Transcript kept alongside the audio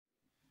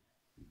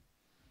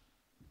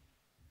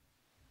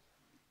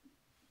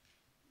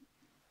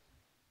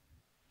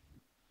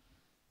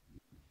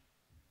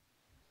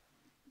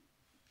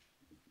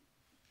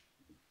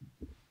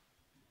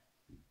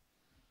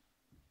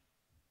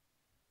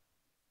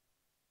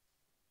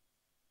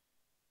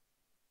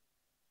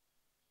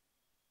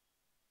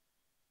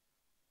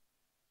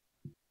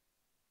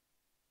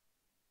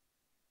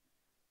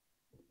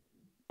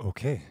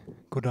Okay,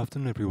 good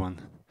afternoon, everyone.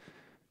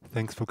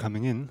 Thanks for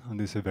coming in on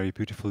this very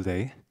beautiful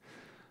day.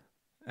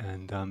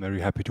 And I'm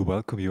very happy to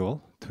welcome you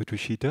all to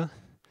Tushita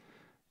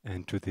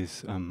and to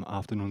this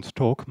afternoon's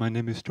talk. My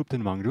name is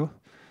Thubten Wangdu,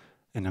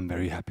 and I'm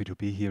very happy to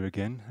be here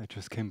again. I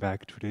just came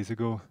back 2 days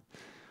ago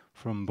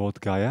from Bodh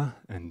Gaya,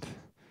 and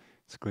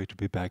it's great to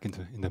be back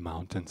in the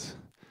mountains.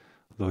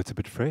 Although it's a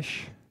bit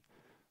fresh,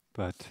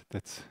 but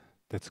that's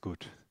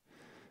good.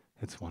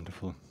 That's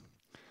wonderful.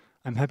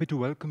 I'm happy to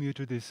welcome you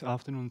to this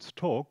afternoon's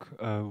talk,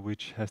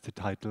 which has the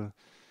title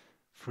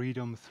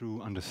Freedom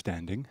Through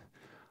Understanding,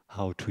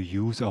 How to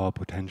Use Our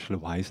Potential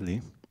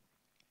Wisely.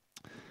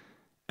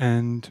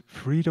 And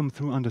Freedom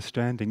Through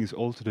Understanding is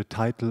also the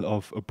title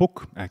of a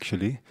book,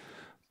 actually,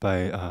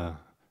 by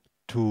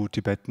two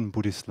Tibetan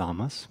Buddhist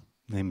lamas,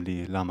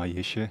 namely Lama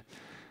Yeshe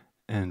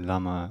and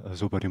Lama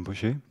Zopa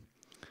Rinpoche,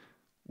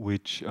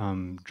 which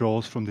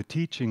draws from the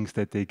teachings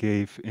that they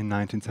gave in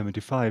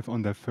 1975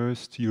 on their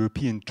first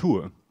European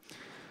tour.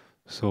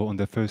 So on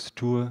their first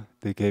tour,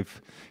 they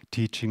gave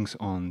teachings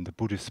on the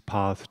Buddhist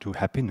path to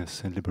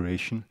happiness and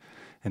liberation,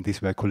 and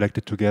these were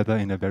collected together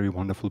in a very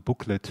wonderful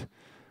booklet.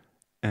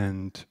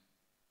 And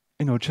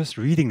just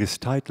reading this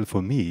title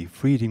for me,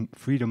 Freedom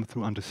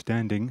Through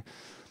Understanding,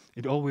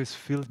 it always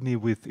filled me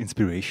with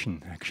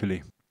inspiration,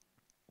 actually,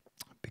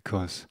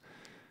 because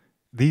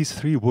these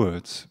three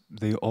words,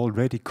 they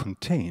already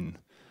contain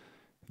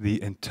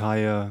the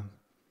entire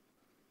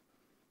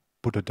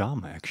Buddha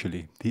Dharma,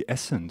 actually, the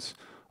essence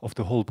of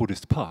the whole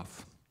Buddhist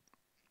path.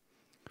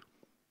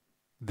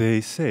 They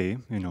say,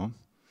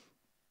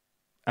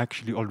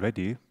 actually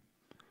already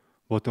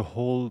what the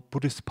whole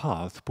Buddhist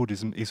path,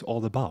 Buddhism, is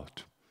all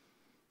about.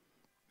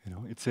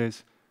 It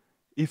says,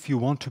 if you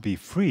want to be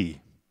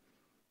free,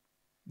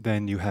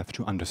 then you have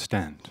to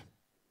understand,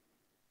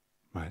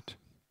 right?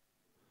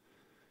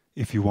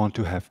 If you want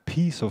to have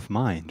peace of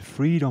mind,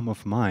 freedom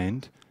of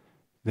mind,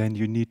 then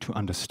you need to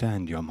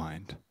understand your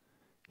mind.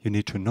 You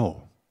need to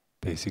know,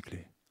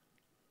 basically.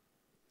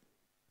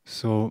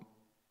 So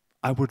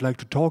I would like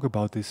to talk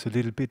about this a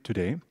little bit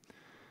today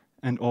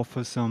and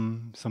offer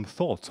some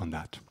thoughts on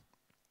that.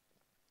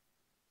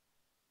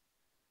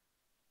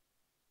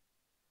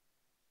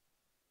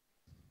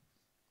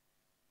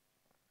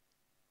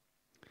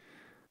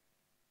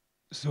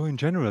 So in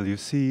general, you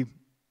see,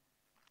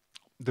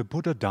 the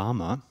Buddha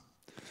Dharma,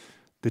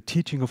 the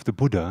teaching of the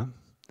Buddha,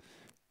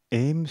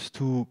 aims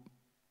to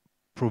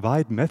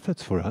provide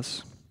methods for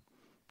us,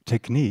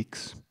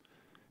 techniques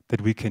that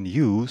we can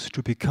use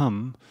to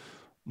become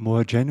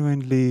more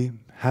genuinely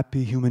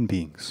happy human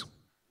beings.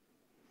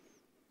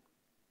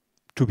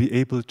 To be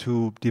able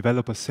to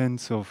develop a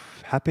sense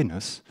of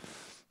happiness,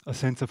 a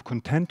sense of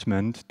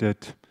contentment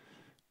that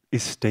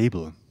is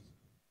stable,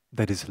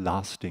 that is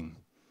lasting,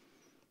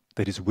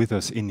 that is with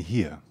us in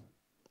here,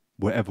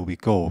 wherever we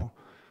go,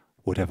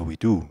 whatever we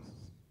do.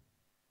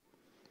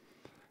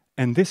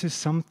 And this is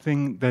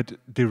something that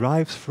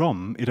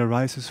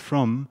arises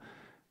from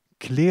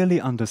clearly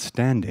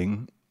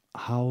understanding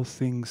how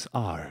things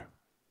are.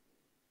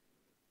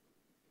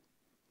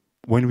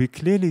 When we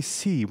clearly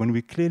see, when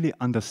we clearly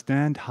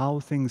understand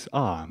how things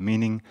are,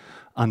 meaning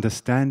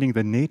understanding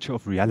the nature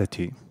of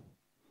reality,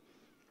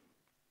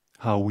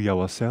 how we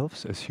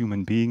ourselves as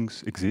human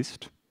beings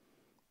exist,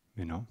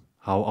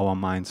 how our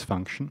minds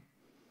function,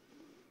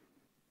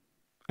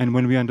 and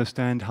when we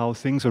understand how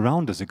things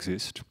around us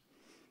exist,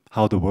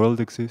 how the world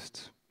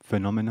exists,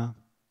 phenomena,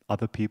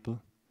 other people,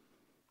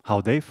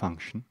 how they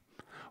function,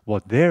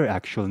 what their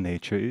actual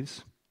nature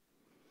is.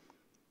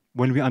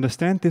 When we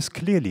understand this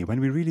clearly,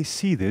 when we really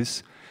see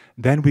this,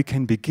 then we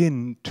can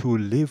begin to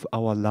live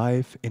our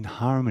life in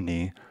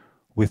harmony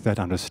with that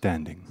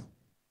understanding.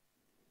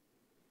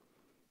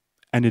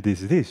 And it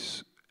is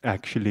this,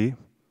 actually,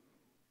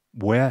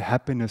 where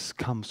happiness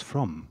comes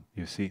from,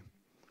 you see.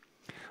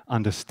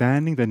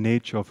 Understanding the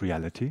nature of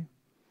reality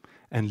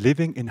and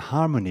living in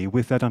harmony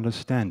with that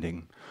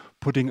understanding,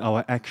 putting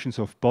our actions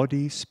of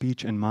body,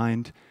 speech, and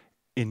mind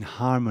in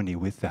harmony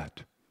with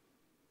that.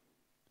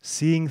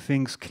 Seeing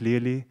things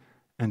clearly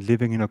and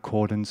living in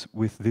accordance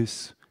with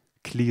this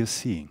clear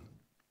seeing.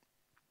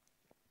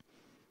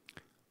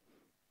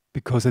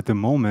 Because at the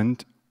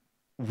moment,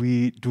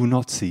 we do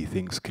not see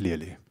things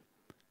clearly,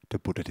 the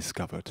Buddha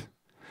discovered.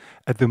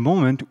 At the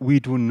moment,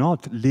 we do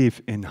not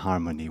live in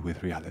harmony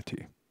with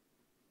reality.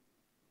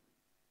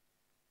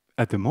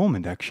 At the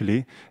moment,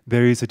 actually,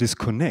 there is a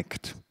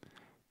disconnect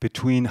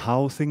between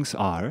how things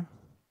are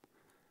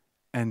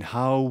and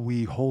how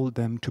we hold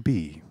them to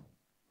be.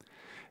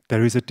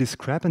 There is a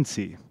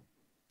discrepancy,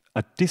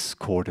 a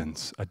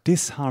discordance, a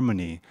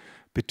disharmony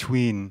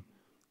between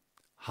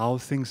how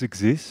things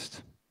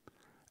exist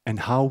and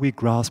how we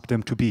grasp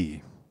them to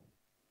be.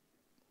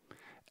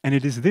 And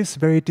it is this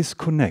very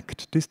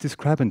disconnect, this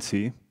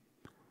discrepancy,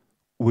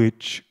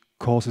 which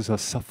causes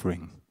us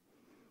suffering,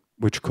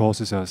 which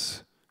causes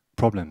us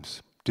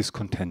problems,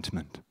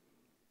 discontentment.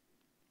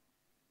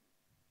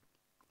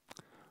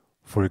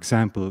 For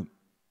example,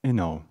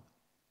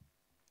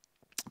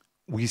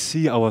 we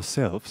see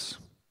ourselves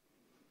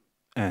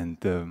and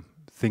the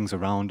things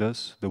around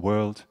us, the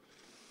world,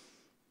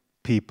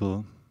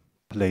 people,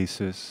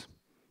 places,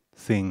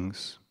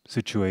 things,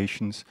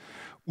 situations,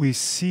 we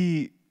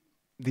see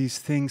these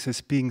things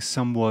as being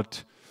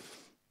somewhat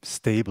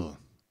stable,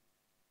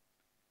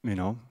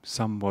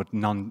 somewhat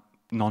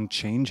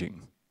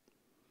non-changing.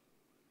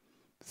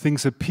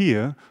 Things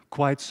appear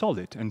quite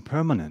solid and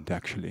permanent,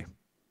 actually.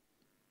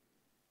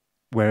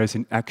 Whereas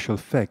in actual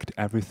fact,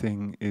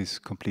 everything is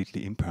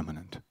completely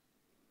impermanent.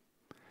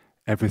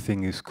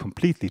 Everything is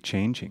completely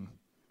changing,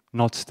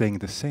 not staying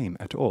the same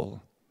at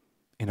all,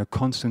 in a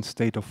constant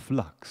state of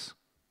flux.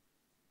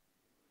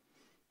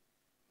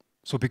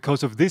 So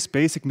because of this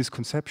basic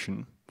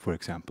misconception, for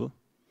example,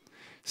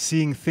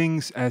 seeing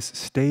things as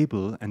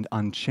stable and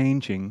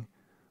unchanging,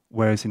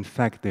 whereas in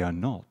fact they are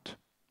not,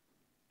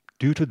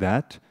 due to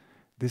that,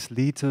 this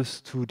leads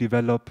us to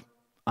develop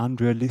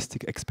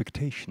unrealistic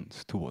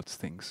expectations towards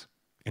things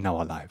in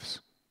our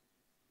lives.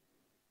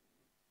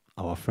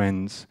 Our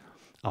friends,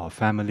 our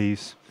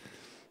families,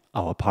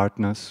 our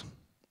partners,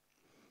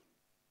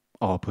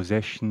 our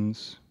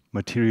possessions,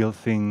 material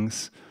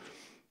things,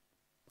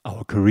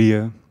 our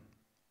career,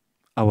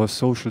 our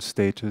social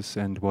status,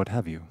 and what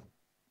have you.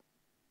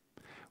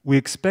 We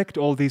expect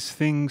all these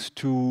things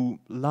to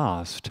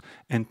last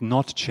and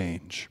not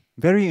change,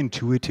 very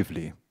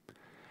intuitively.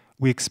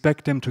 We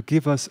expect them to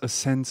give us a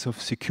sense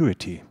of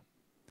security,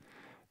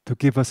 to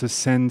give us a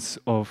sense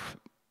of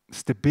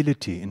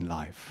stability in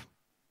life,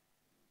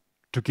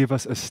 to give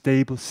us a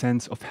stable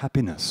sense of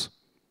happiness,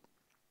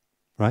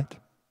 right?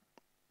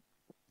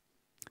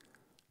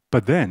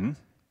 But then,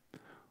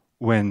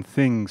 when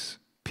things,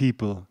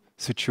 people,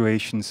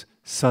 situations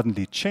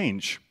suddenly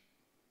change,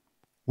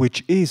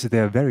 which is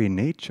their very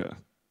nature,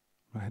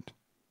 right?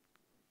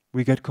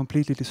 We get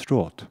completely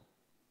distraught.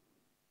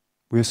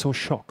 We are so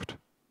shocked.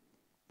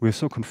 We are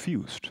so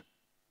confused.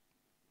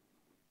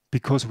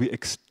 Because we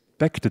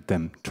expected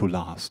them to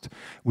last.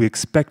 We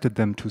expected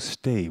them to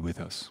stay with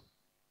us.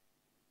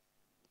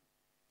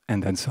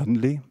 And then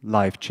suddenly,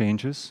 life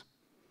changes,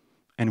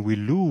 and we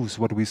lose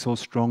what we so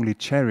strongly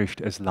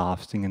cherished as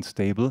lasting and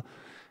stable,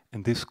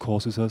 and this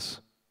causes us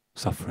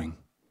suffering,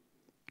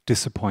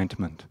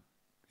 disappointment,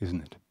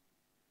 isn't it?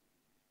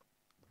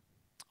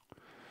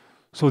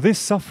 So this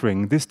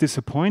suffering, this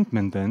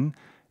disappointment then,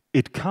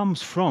 it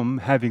comes from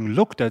having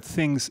looked at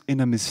things in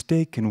a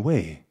mistaken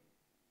way.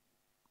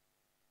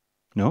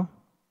 No?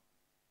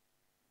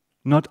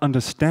 Not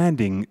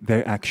understanding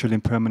their actual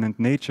impermanent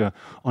nature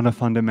on a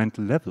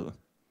fundamental level.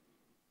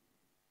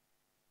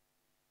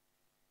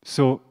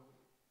 So,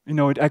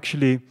 it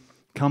actually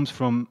comes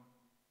from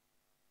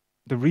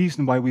the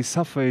reason why we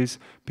suffer is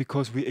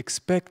because we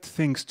expect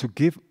things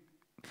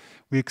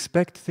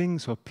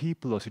or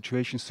people or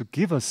situations to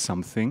give us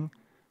something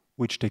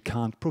which they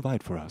can't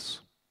provide for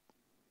us.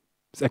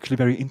 It's actually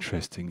very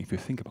interesting if you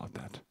think about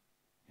that,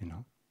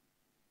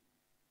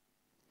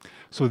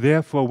 So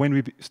therefore, when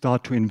we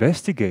start to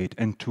investigate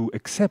and to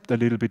accept a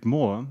little bit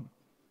more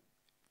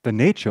the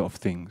nature of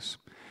things,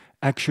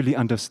 actually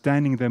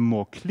understanding them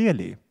more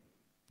clearly,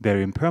 their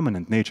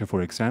impermanent nature,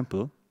 for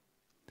example,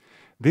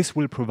 this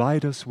will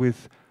provide us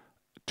with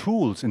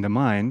tools in the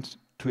mind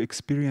to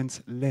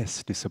experience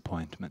less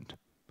disappointment,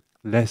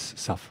 less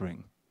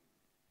suffering.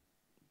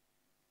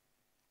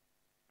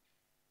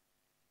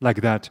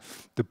 Like that,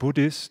 the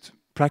Buddhist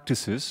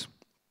practices,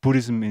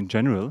 Buddhism in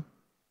general,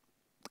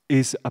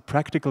 is a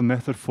practical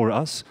method for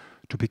us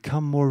to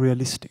become more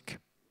realistic,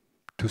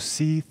 to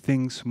see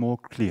things more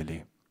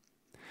clearly.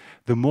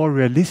 The more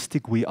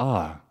realistic we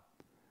are,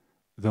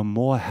 the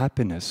more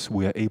happiness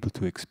we are able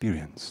to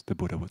experience, the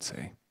Buddha would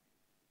say.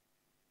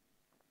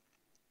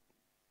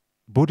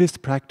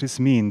 Buddhist practice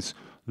means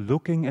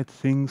looking at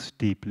things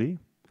deeply,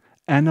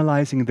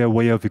 analyzing their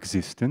way of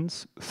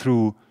existence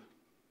through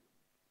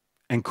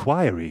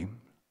inquiry,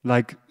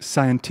 like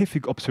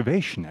scientific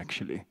observation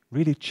actually,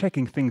 really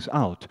checking things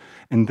out,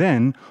 and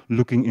then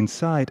looking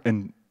inside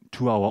and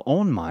to our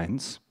own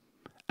minds,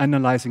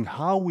 analyzing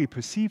how we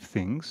perceive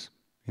things,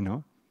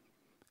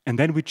 and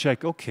then we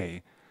check,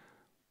 okay,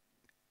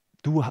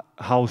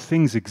 how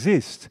things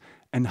exist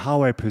and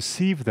how I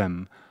perceive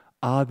them,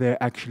 are they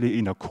actually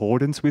in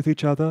accordance with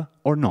each other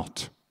or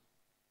not?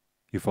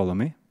 You follow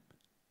me?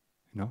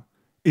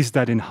 Is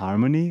that in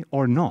harmony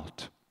or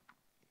not?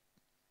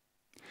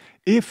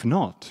 If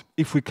not,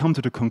 if we come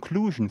to the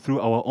conclusion through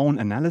our own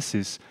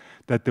analysis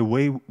that the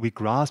way we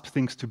grasp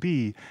things to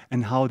be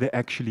and how they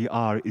actually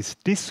are is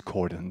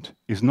discordant,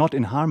 is not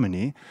in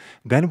harmony,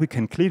 then we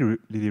can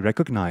clearly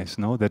recognize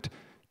that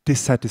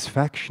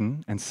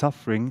dissatisfaction and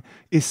suffering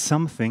is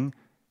something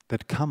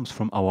that comes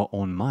from our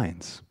own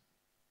minds,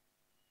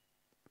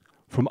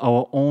 from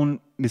our own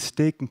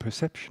mistaken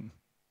perception,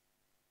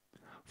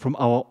 from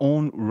our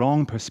own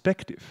wrong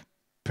perspective,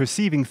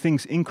 perceiving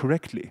things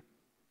incorrectly.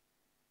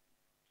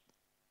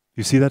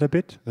 You see that a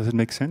bit? Does it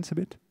make sense a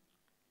bit?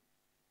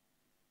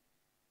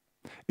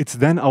 It's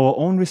then our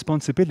own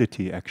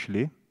responsibility,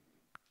 actually,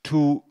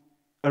 to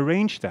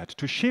arrange that,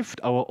 to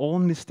shift our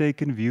own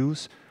mistaken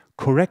views,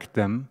 correct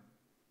them,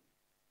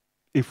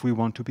 if we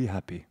want to be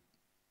happy.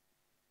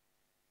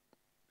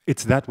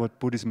 It's that what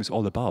Buddhism is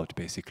all about,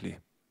 basically.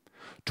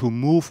 to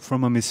move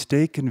from a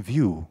mistaken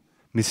view,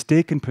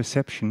 mistaken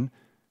perception,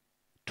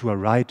 to a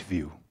right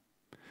view,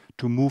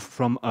 to move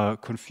from a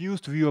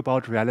confused view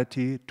about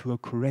reality to a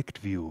correct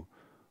view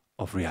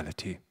of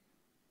reality.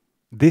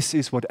 This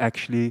is what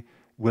actually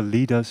will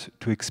lead us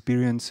to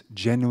experience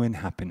genuine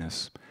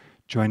happiness,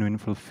 genuine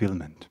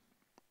fulfillment.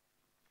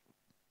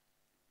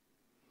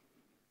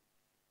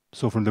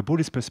 So from the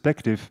Buddhist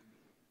perspective,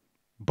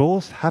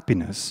 both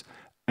happiness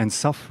and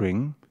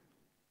suffering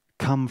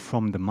come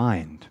from the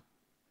mind,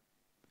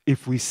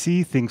 if we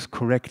see things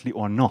correctly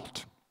or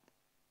not.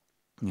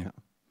 Yeah.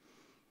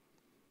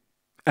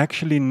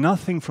 Actually,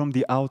 nothing from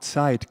the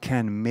outside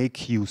can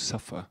make you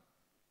suffer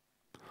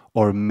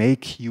or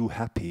make you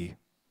happy.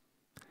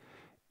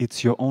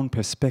 It's your own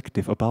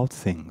perspective about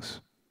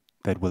things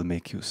that will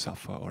make you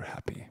suffer or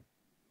happy.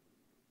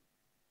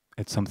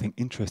 It's something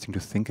interesting to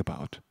think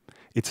about.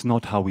 It's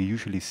not how we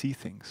usually see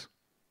things.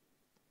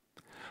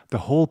 The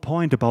whole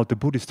point about the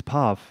Buddhist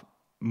path,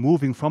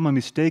 moving from a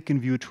mistaken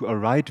view to a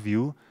right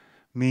view,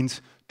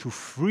 means to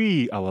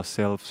free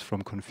ourselves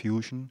from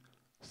confusion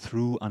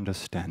through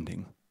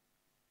understanding.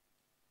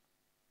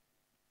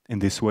 In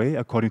this way,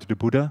 according to the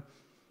Buddha,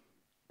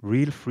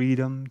 real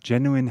freedom,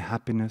 genuine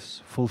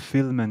happiness,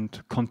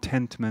 fulfillment,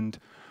 contentment,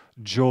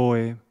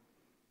 joy,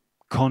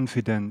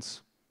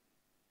 confidence,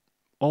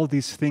 all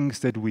these things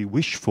that we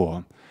wish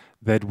for,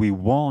 that we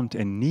want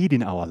and need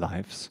in our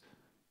lives,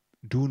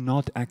 do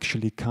not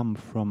actually come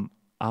from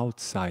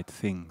outside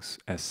things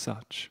as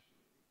such.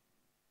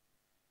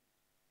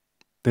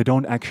 They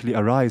don't actually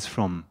arise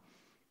from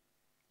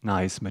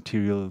nice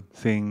material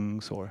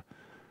things or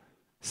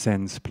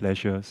sense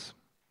pleasures,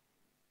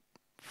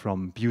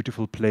 from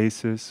beautiful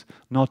places,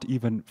 not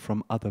even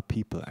from other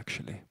people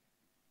actually.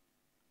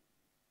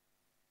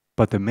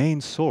 But the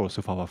main source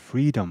of our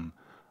freedom,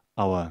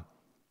 our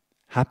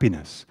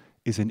happiness,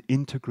 is an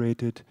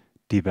integrated,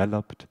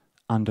 developed,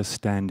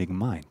 understanding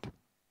mind.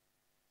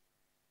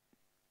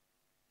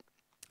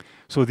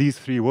 So these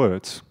three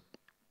words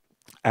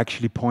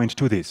actually point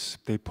to this.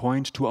 They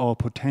point to our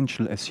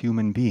potential as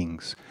human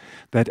beings.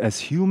 That as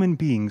human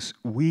beings,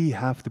 we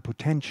have the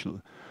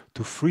potential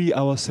to free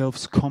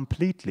ourselves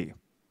completely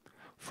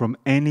from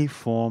any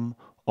form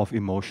of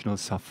emotional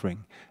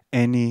suffering,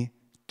 any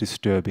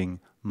disturbing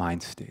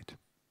mind state,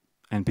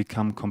 and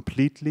become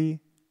completely,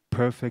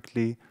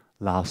 perfectly,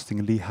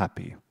 lastingly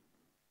happy.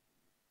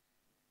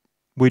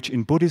 Which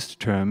in Buddhist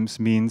terms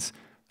means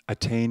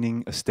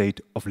attaining a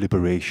state of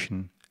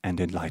liberation and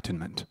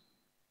enlightenment.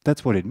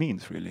 That's what it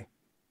means, really.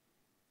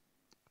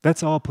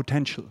 That's our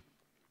potential,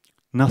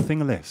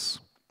 nothing less.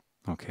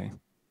 Okay?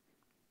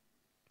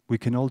 We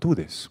can all do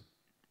this.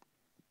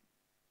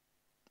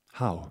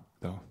 How,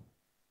 though?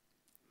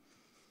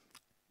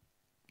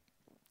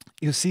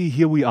 You see,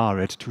 here we are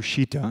at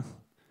Tushita,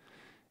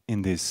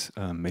 in this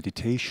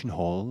meditation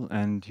hall,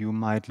 and you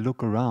might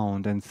look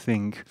around and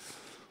think,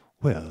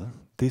 well,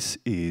 this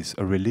is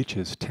a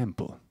religious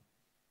temple.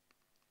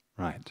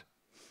 Right?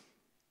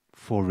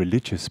 For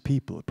religious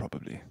people,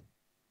 probably.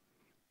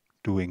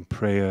 Doing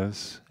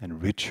prayers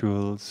and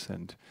rituals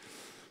and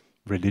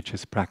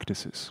religious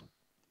practices.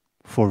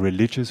 For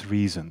religious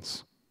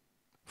reasons.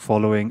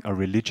 Following a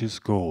religious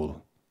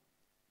goal.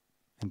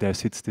 And there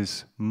sits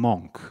this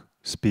monk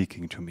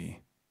speaking to me.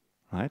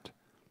 Right?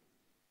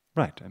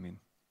 Right, I mean,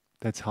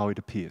 that's how it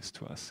appears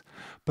to us.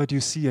 But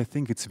you see, I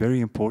think it's very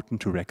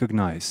important to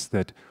recognize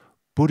that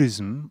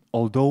Buddhism,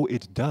 although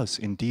it does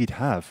indeed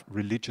have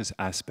religious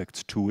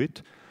aspects to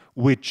it,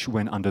 which,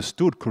 when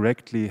understood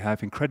correctly,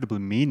 have incredible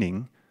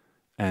meaning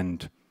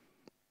and,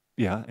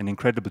 an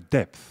incredible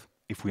depth,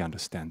 if we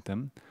understand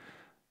them.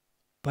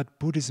 But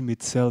Buddhism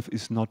itself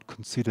is not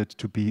considered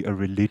to be a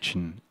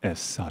religion as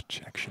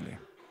such, actually.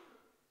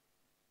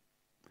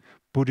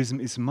 Buddhism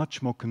is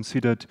much more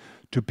considered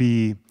to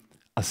be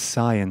a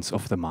science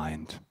of the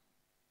mind.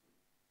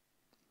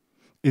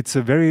 It's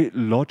a very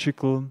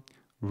logical,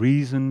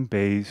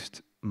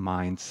 reason-based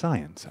mind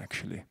science,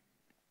 actually.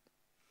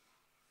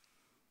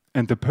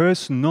 And the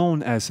person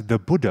known as the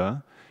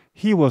Buddha,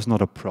 he was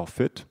not a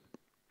prophet,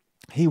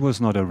 he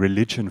was not a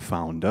religion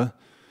founder,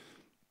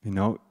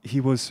 he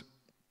was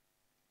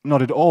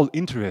not at all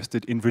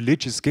interested in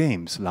religious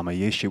games, Lama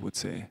Yeshe would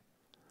say.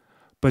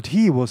 But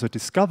he was a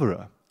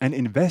discoverer, an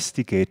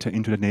investigator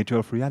into the nature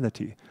of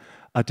reality,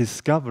 a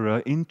discoverer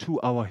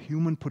into our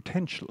human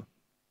potential.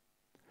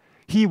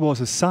 He was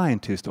a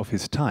scientist of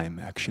his time,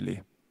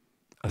 actually,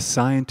 a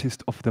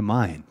scientist of the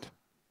mind.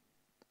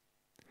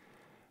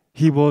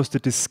 He was the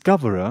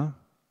discoverer,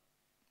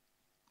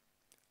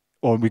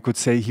 or we could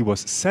say he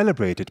was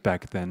celebrated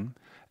back then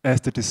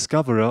as the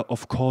discoverer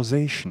of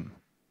causation,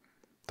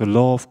 the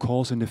law of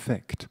cause and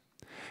effect,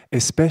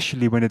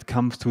 especially when it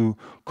comes to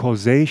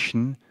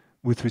causation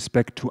with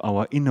respect to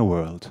our inner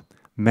world,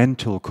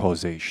 mental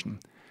causation,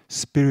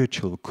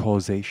 spiritual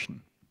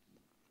causation.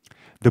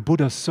 The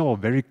Buddha saw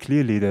very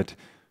clearly that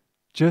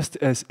just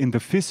as in the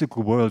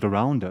physical world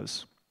around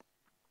us,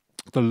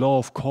 the law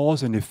of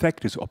cause and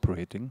effect is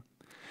operating,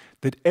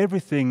 that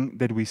everything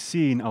that we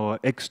see in our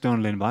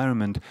external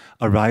environment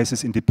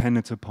arises in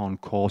dependence upon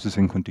causes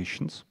and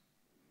conditions.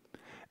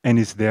 and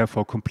is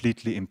therefore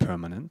completely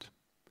impermanent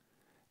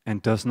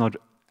and does not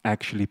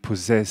actually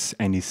possess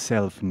any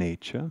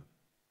self-nature.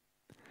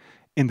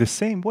 In the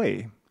same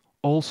way,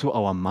 also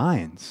our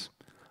minds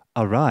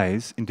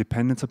arise in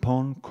dependence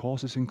upon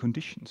causes and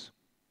conditions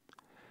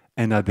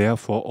and are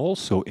therefore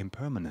also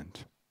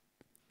impermanent.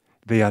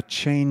 They are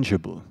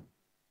changeable.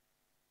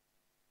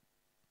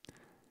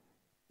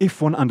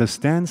 If one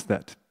understands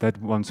that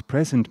one's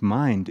present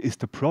mind is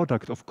the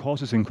product of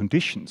causes and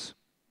conditions,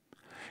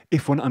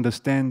 if one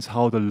understands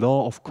how the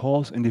law of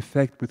cause and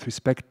effect with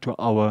respect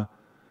to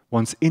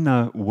one's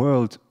inner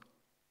world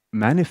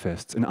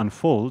manifests and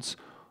unfolds,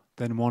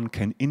 then one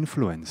can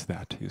influence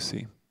that, you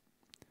see.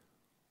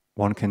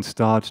 One can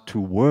start to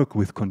work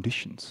with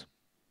conditions.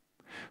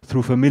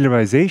 Through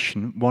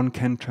familiarization, one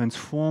can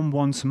transform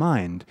one's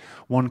mind.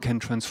 One can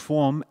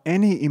transform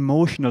any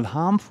emotional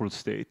harmful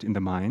state in the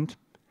mind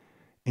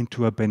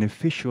into a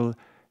beneficial,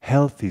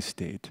 healthy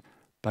state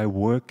by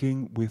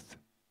working with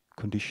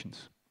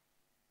conditions.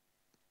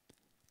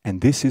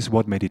 And this is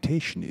what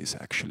meditation is,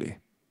 actually.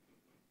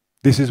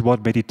 This is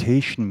what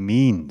meditation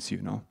means,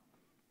 you know.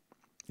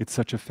 It's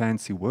such a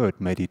fancy word,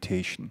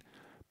 meditation,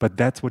 but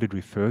that's what it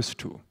refers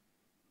to,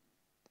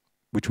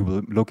 which we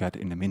will look at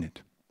in a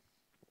minute.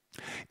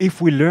 If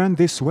we learn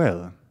this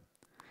well,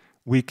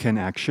 we can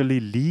actually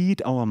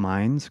lead our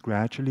minds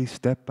gradually,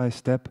 step by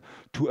step,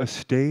 to a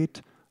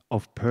state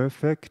of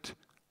perfect,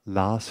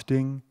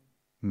 lasting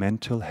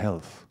mental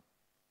health,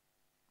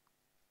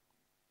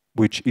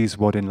 which is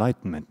what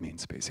enlightenment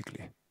means,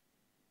 basically.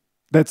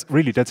 That's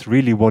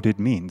really what it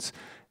means.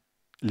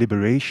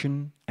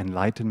 Liberation,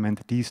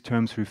 enlightenment, these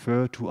terms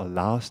refer to a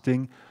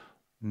lasting,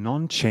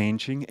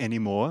 non-changing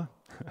anymore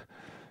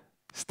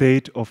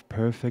state of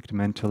perfect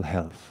mental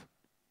health,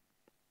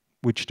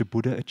 which the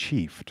Buddha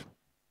achieved.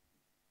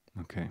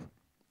 Okay.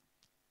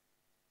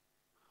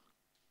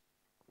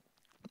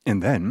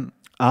 And then,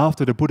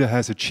 after the Buddha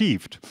has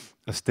achieved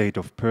a state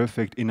of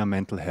perfect inner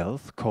mental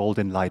health, called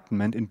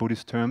enlightenment in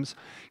Buddhist terms,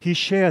 he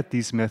shared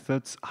these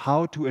methods,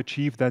 how to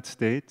achieve that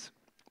state,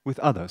 with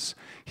others.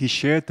 He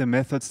shared the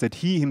methods that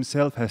he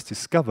himself has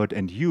discovered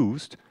and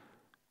used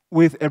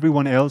with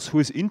everyone else who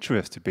is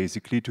interested,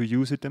 basically, to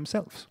use it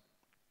themselves,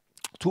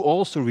 to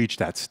also reach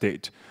that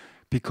state,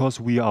 because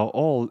we are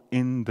all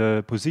in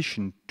the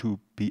position to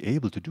be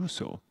able to do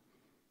so.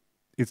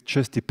 It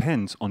just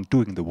depends on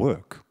doing the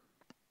work,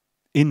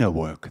 inner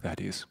work, that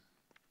is,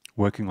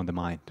 working on the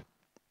mind.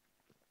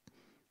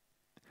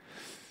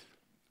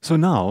 So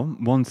now,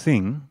 one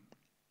thing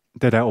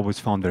that I always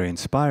found very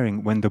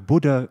inspiring, when the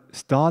Buddha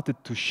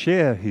started to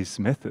share his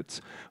methods,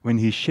 when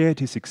he shared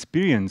his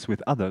experience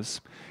with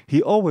others,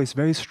 he always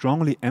very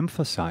strongly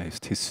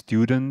emphasized his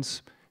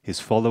students,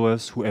 his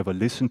followers, whoever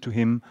listened to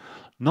him,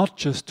 not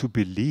just to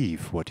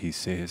believe what he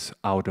says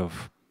out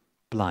of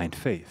blind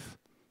faith,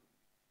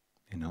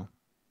 you know,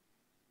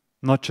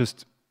 not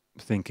just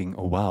thinking,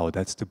 oh wow,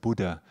 that's the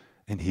Buddha,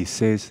 and he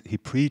says, he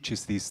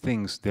preaches these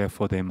things,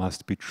 therefore they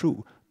must be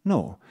true.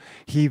 No,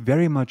 he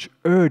very much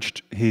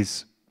urged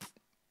his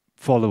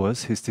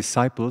followers, his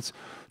disciples,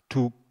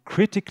 to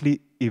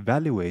critically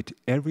evaluate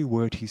every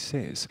word he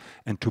says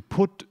and to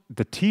put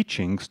the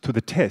teachings to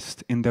the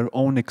test in their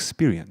own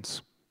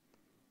experience,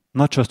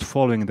 not just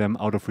following them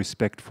out of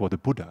respect for the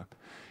Buddha.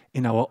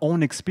 In our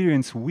own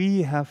experience,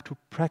 we have to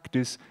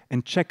practice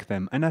and check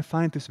them, and I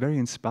find this very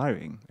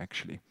inspiring,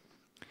 actually.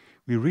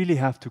 We really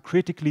have to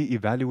critically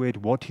evaluate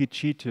what he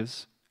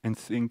teaches and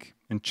think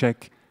and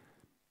check,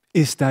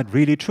 is that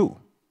really true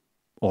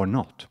or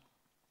not?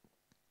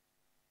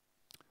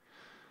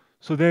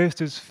 So there is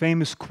this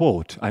famous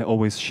quote I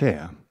always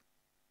share,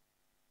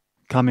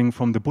 coming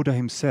from the Buddha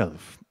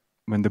himself,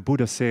 when the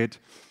Buddha said,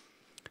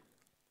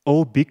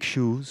 "O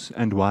bhikshus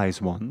and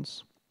wise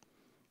ones,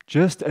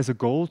 just as a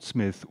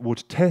goldsmith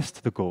would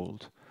test the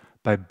gold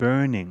by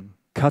burning,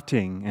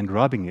 cutting, and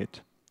rubbing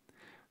it,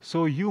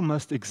 so you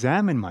must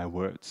examine my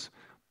words,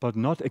 but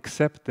not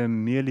accept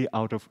them merely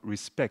out of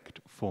respect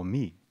for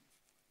me."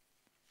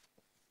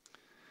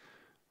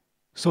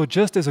 So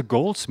just as a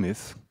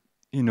goldsmith,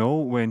 you know,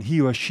 when he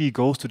or she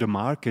goes to the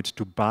market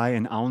to buy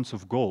an ounce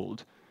of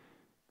gold,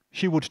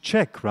 she would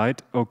check,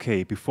 right?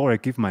 Okay, before I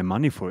give my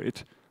money for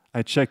it,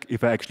 I check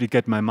if I actually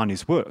get my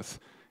money's worth,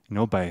 you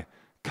know, by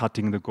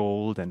cutting the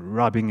gold and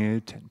rubbing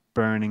it and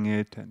burning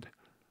it, and,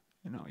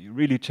 you know, you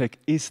really check,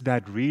 is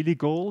that really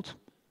gold?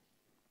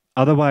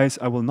 Otherwise,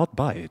 I will not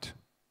buy it.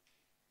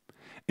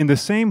 In the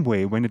same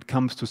way, when it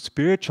comes to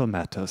spiritual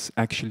matters,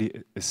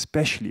 actually,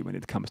 especially when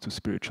it comes to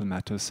spiritual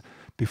matters,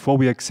 before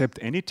we accept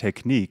any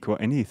technique or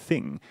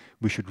anything,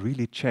 we should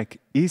really check,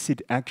 is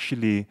it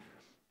actually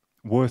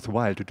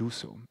worthwhile to do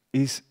so?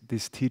 Is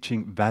this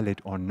teaching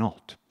valid or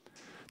not?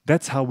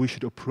 That's how we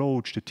should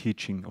approach the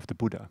teaching of the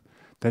Buddha.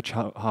 That's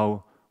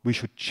how we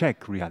should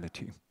check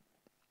reality,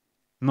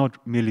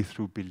 not merely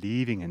through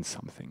believing in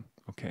something,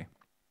 okay?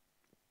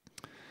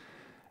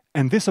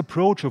 And this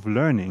approach of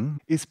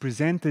learning is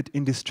presented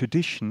in this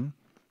tradition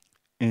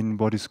in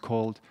what is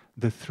called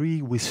the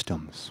three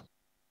wisdoms.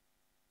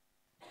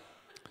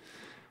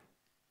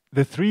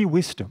 The three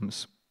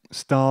wisdoms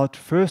start,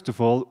 first of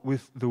all,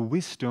 with the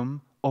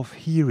wisdom of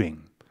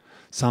hearing,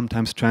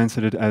 sometimes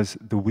translated as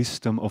the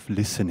wisdom of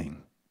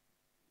listening.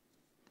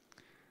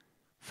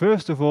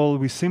 First of all,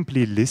 we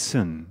simply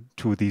listen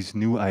to these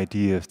new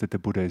ideas that the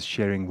Buddha is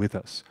sharing with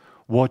us,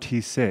 what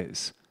he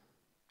says.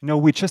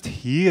 We just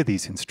hear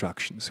these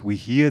instructions. We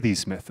hear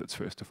these methods,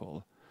 first of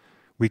all.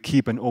 We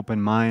keep an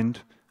open mind,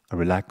 a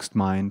relaxed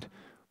mind.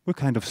 We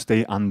kind of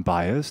stay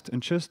unbiased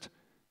and just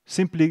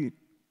simply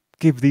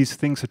give these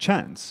things a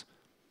chance,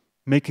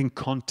 making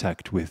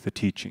contact with the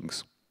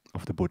teachings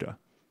of the Buddha.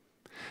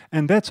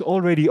 And that's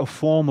already a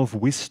form of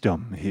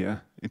wisdom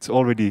here. It's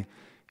already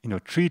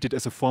treated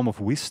as a form of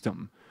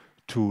wisdom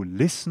to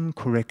listen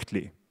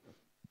correctly,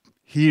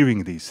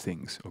 hearing these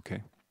things,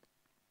 okay?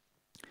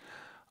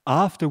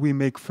 After we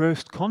make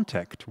first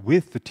contact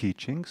with the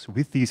teachings,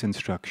 with these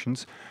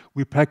instructions,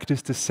 we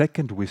practice the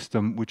second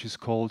wisdom, which is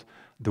called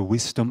the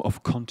wisdom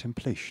of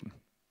contemplation.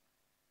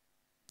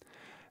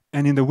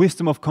 And in the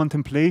wisdom of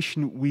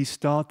contemplation, we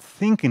start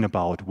thinking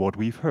about what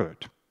we've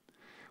heard.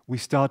 We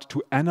start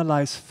to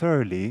analyze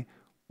thoroughly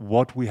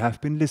what we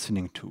have been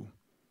listening to.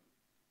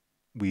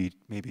 We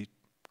maybe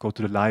go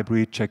to the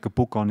library, check a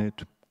book on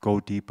it, go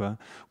deeper.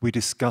 We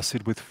discuss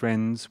it with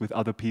friends, with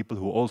other people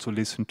who also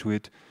listen to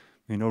it,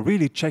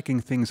 really checking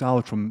things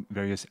out from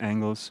various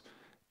angles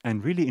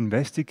and really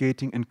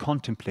investigating and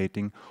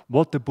contemplating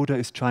what the Buddha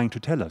is trying to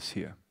tell us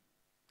here,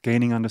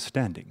 gaining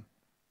understanding.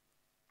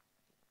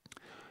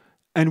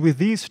 And with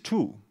these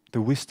two, the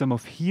wisdom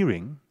of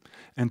hearing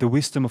and the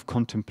wisdom of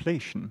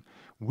contemplation,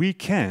 we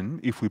can,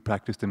 if we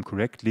practice them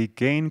correctly,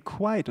 gain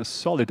quite a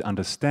solid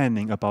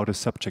understanding about a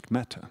subject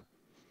matter.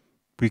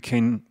 We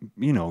can,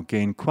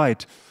 gain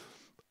quite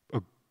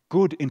a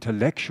good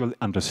intellectual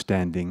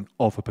understanding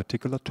of a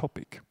particular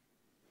topic.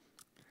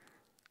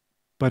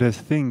 But I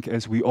think,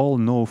 as we all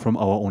know from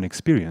our own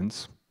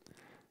experience,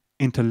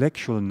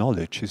 intellectual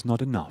knowledge is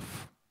not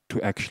enough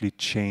to actually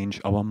change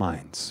our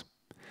minds.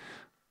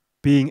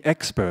 Being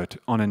expert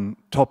on a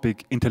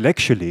topic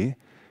intellectually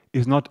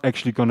is not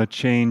actually going to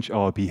change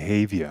our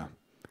behavior.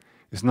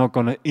 It's not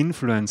going to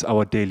influence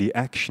our daily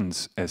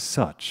actions as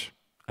such.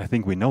 I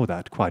think we know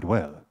that quite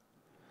well.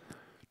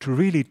 To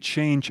really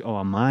change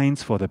our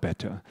minds for the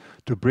better,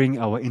 to bring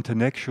our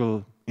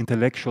intellectual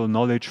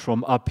knowledge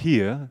from up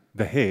here,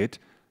 the head,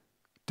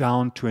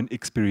 down to an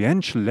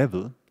experiential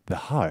level, the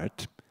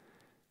heart,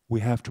 we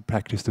have to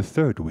practice the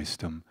third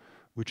wisdom,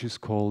 which is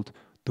called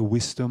the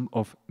wisdom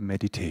of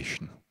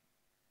meditation.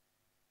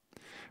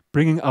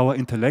 Bringing our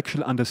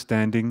intellectual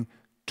understanding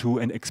to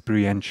an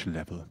experiential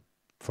level,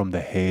 from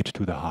the head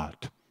to the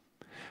heart.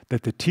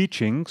 That the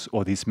teachings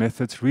or these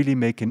methods really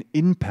make an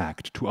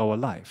impact to our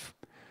life,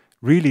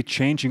 really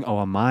changing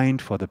our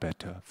mind for the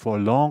better, for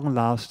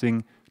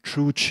long-lasting,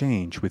 true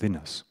change within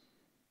us.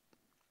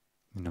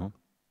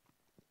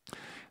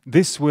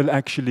 This will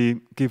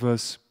actually give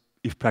us,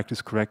 if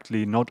practiced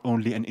correctly, not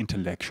only an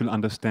intellectual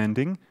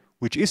understanding,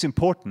 which is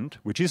important,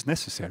 which is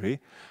necessary,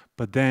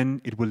 but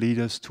then it will lead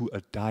us to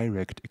a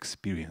direct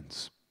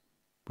experience.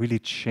 Really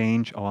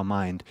change our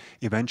mind,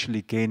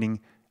 eventually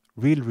gaining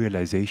real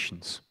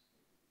realizations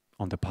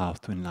on the path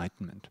to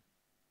enlightenment.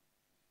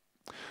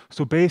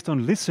 So based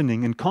on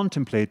listening and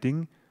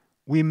contemplating,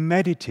 we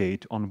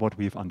meditate on what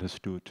we've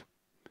understood.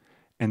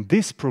 And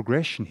this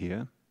progression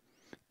here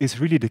is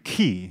really the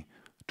key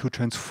to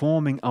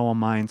transforming our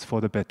minds for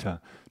the better,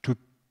 to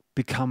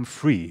become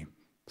free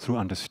through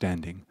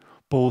understanding,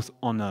 both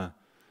on an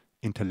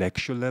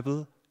intellectual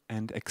level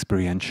and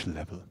experiential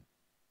level.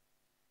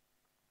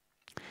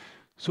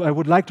 So I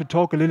would like to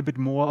talk a little bit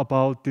more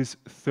about this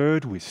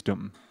third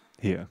wisdom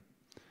here,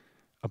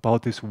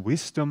 about this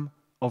wisdom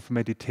of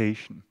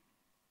meditation.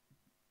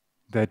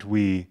 That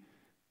we,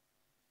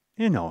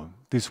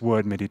 this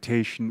word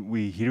meditation,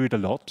 we hear it a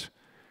lot.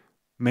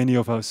 Many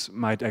of us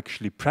might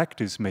actually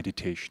practice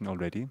meditation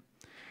already.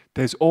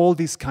 There's all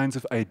these kinds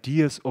of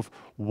ideas of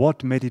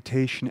what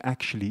meditation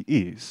actually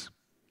is,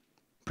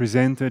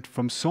 presented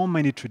from so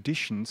many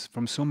traditions,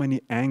 from so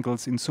many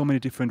angles, in so many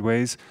different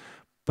ways,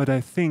 but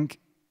I think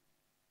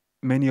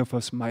many of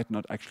us might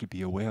not actually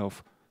be aware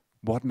of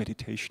what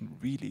meditation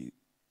really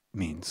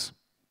means.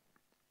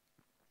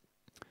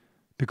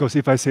 Because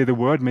if I say the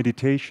word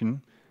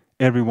meditation,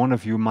 every one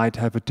of you might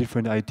have a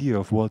different idea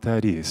of what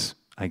that is.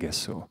 I guess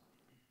so.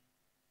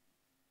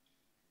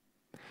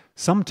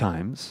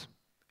 Sometimes,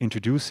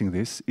 introducing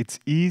this, it's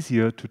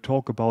easier to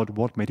talk about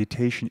what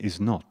meditation is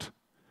not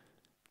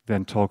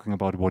than talking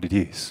about what it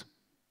is,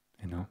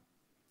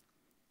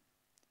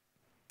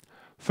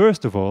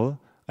 First of all,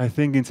 I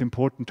think it's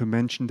important to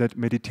mention that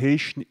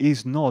meditation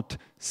is not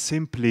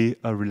simply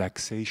a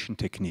relaxation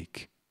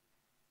technique.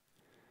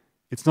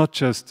 It's not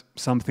just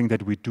something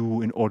that we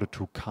do in order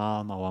to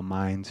calm our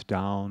minds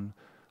down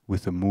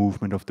with the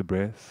movement of the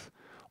breath,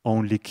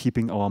 only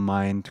keeping our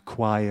mind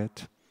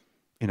quiet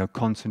in a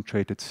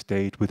concentrated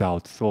state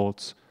without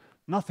thoughts.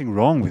 Nothing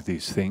wrong with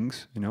these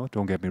things,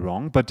 don't get me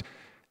wrong, but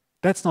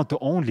that's not the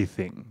only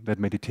thing that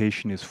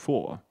meditation is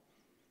for.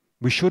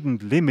 We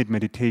shouldn't limit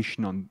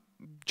meditation on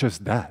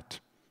just that,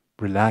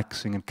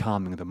 relaxing and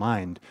calming the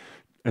mind.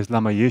 As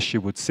Lama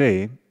Yeshe would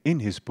say in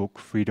his book,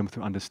 Freedom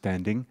Through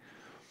Understanding,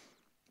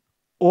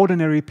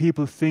 ordinary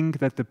people think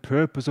that the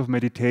purpose of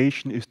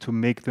meditation is to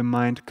make the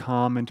mind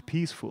calm and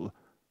peaceful,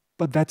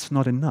 but that's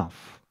not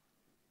enough.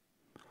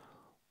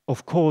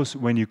 Of course,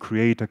 when you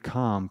create a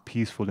calm,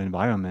 peaceful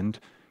environment,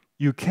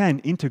 you can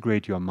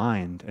integrate your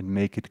mind and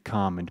make it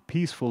calm and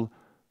peaceful,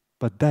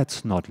 but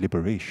that's not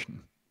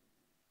liberation.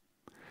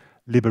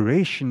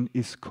 Liberation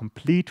is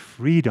complete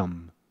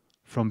freedom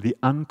from the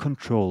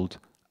uncontrolled,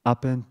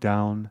 up and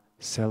down,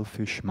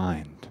 selfish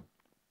mind.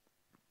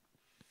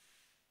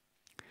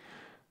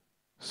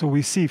 So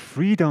we see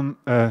freedom,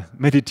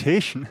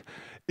 meditation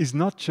is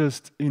not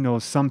just,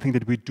 something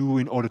that we do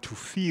in order to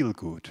feel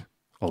good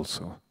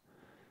also.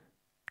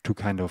 To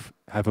kind of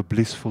have a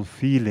blissful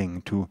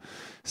feeling, to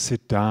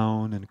sit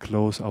down and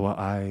close our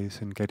eyes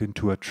and get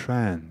into a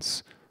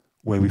trance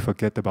where we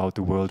forget about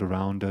the world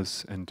around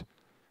us and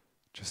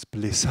just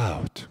bliss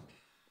out.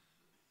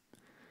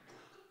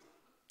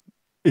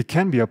 It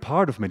can be a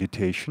part of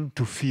meditation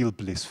to feel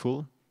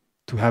blissful,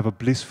 to have a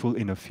blissful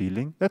inner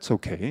feeling. That's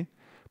okay,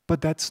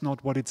 but that's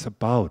not what it's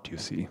about, you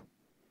see.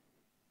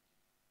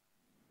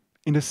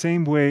 In the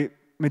same way,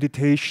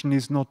 meditation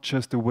is not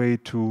just a way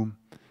to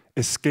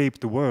escape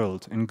the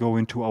world and go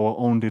into our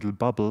own little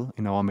bubble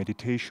in our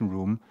meditation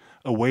room,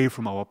 away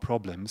from our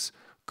problems,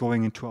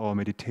 going into our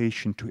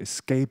meditation to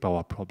escape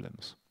our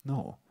problems.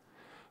 No.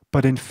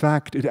 But in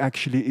fact, it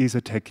actually is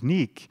a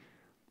technique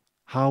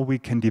how we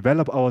can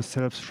develop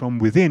ourselves from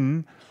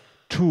within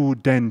to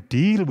then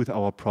deal with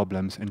our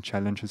problems and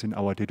challenges in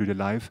our day-to-day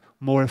life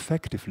more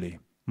effectively,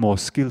 more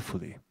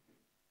skillfully.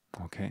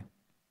 Okay?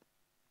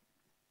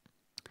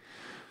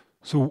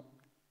 So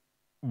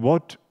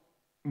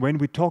when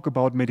we talk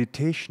about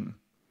meditation,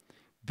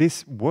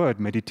 this word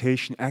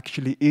meditation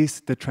actually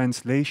is the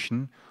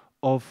translation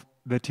of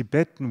the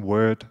Tibetan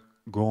word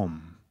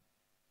gom.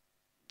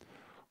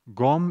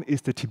 Gom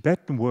is the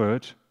Tibetan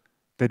word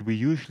that we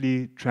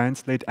usually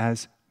translate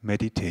as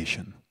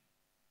meditation.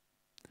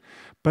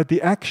 But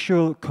the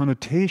actual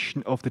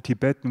connotation of the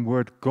Tibetan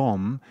word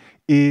gom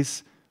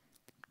is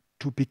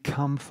to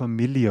become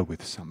familiar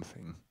with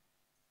something,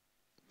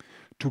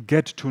 to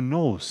get to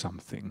know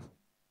something.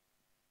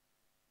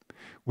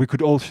 We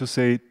could also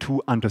say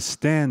to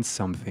understand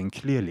something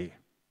clearly,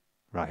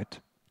 right?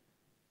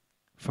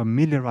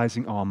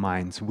 Familiarizing our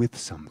minds with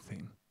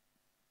something.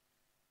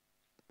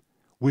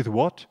 With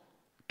what?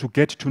 To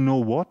get to know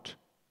what?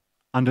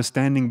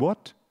 Understanding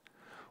what?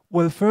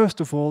 Well, first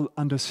of all,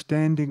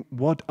 understanding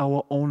what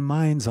our own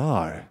minds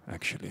are,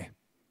 actually.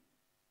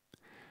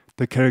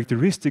 The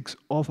characteristics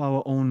of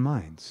our own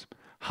minds,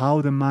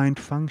 how the mind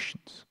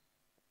functions.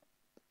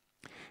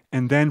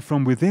 And then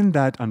from within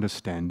that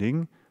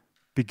understanding,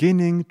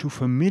 beginning to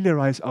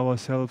familiarize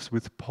ourselves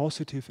with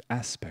positive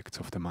aspects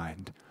of the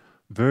mind,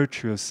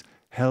 virtuous,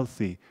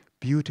 healthy,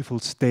 beautiful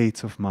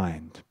states of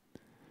mind,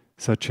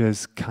 such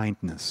as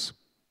kindness,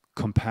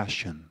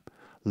 compassion,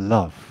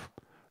 love,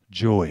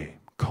 joy,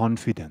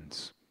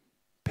 confidence,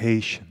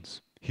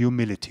 patience,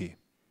 humility,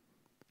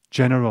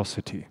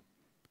 generosity,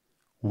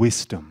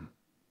 wisdom,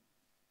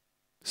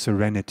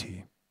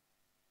 serenity.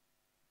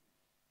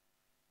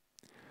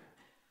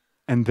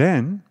 And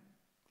then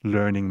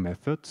learning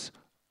methods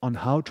on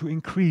how to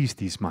increase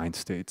these mind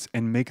states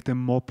and make them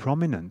more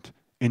prominent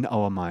in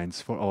our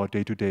minds for our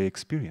day-to-day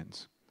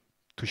experience,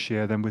 to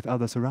share them with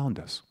others around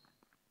us.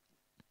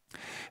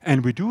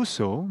 And we do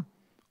so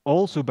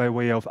also by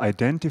way of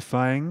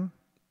identifying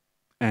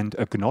and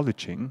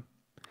acknowledging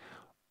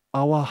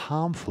our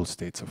harmful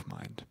states of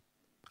mind,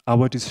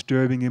 our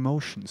disturbing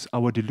emotions,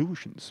 our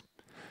delusions,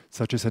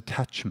 such as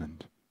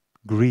attachment,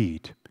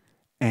 greed,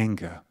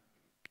 anger,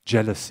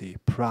 jealousy,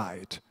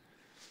 pride,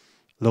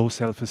 low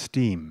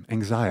self-esteem,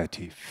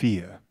 anxiety,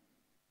 fear,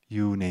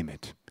 you name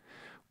it.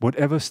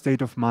 Whatever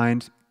state of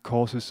mind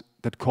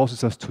that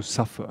causes us to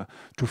suffer,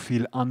 to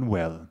feel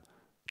unwell,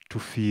 to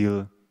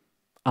feel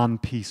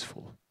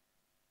unpeaceful.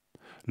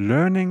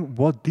 Learning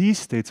what these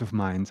states of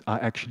mind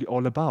are actually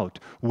all about,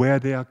 where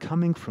they are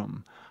coming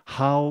from,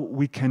 how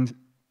we can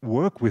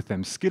work with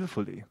them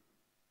skillfully,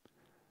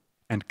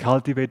 and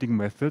cultivating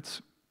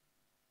methods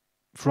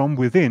from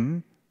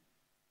within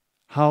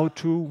how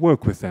to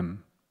work with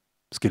them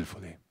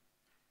skillfully,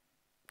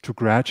 to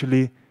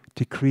gradually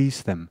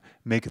decrease them,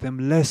 make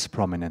them less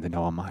prominent in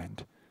our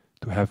mind,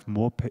 to have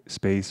more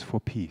space for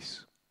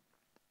peace.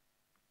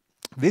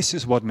 This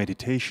is what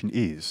meditation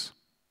is,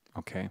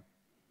 okay?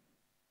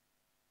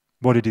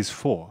 What it is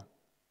for.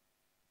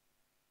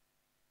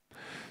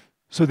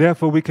 So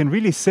therefore we can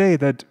really say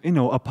that,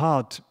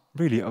 apart,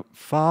 really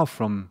far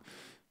from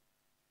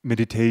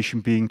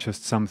meditation being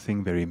just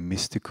something very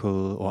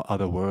mystical or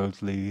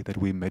otherworldly that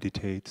we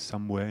meditate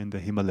somewhere in the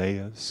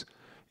Himalayas,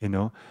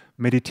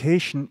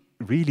 meditation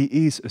really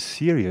is a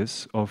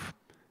series of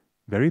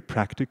very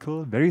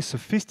practical, very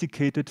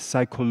sophisticated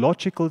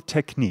psychological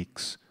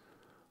techniques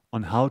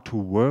on how to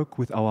work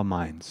with our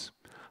minds,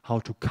 how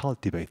to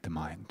cultivate the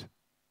mind.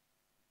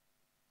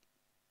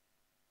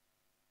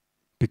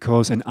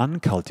 Because an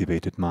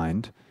uncultivated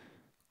mind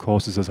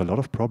causes us a lot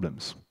of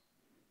problems.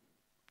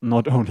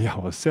 not only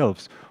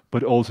ourselves,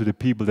 but also the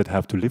people that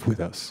have to live with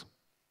us.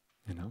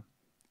 You know,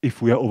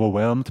 if we are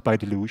overwhelmed by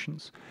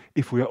delusions,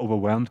 if we are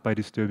overwhelmed by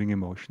disturbing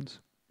emotions.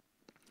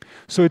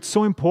 So it's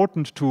so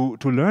important to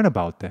learn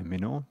about them, you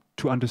know,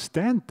 to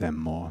understand them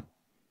more.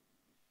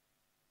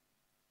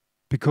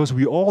 Because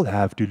we all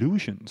have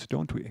delusions,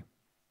 don't we?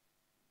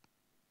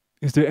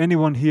 Is there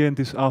anyone here in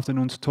this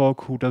afternoon's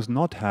talk who does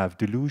not have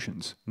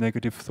delusions,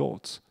 negative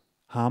thoughts,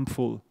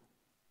 harmful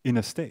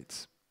inner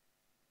states?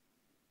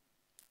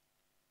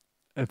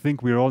 I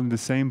think we're all in the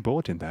same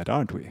boat in that,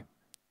 aren't we?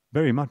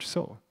 Very much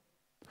so.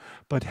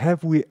 But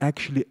have we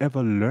actually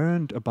ever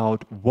learned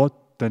about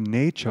what the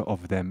nature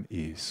of them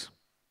is?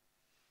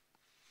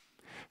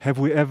 Have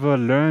we ever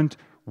learned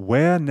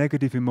where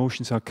negative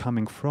emotions are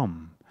coming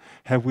from?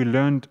 Have we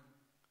learned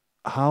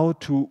how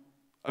to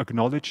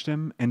acknowledge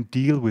them and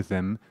deal with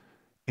them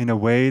in a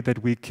way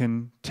that we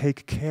can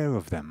take care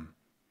of them?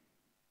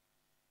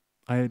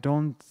 I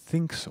don't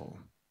think so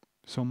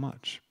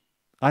much.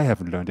 I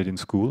haven't learned it in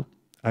school.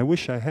 I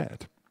wish I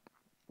had.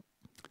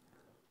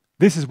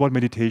 This is what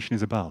meditation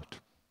is about.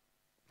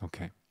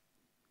 Okay.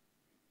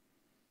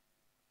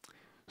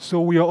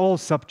 So we are all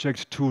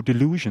subject to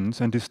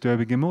delusions and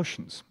disturbing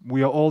emotions.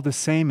 We are all the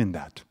same in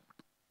that.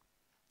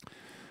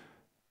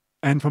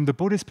 And from the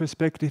Buddhist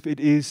perspective, it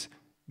is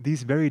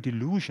these very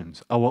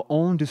delusions, our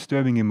own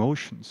disturbing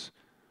emotions,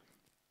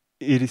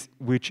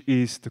 which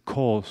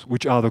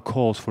are the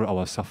cause for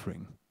our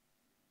suffering.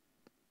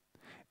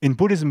 In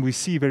Buddhism, we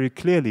see very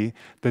clearly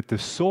that the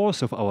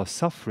source of our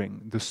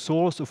suffering, the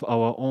source of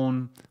our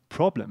own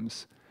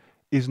problems,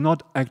 is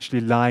not actually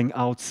lying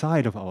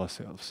outside of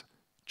ourselves.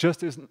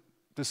 Just as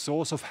the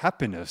source of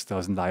happiness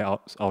doesn't lie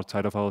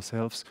outside of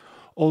ourselves,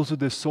 also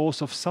the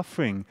source of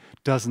suffering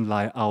doesn't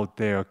lie out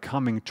there,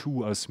 coming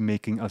to us,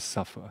 making us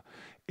suffer.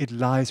 It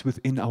lies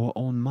within our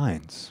own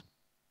minds.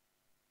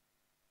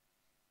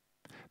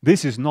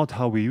 This is not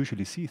how we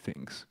usually see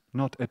things,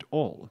 not at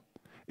all.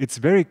 It's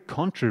very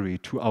contrary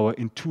to our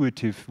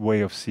intuitive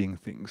way of seeing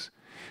things.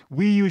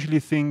 We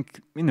usually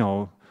think, you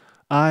know,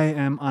 I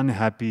am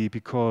unhappy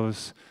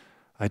because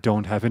I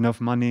don't have enough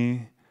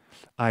money,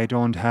 I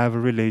don't have a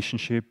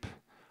relationship,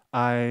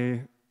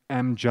 I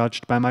am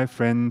judged by my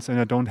friends and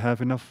I don't have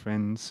enough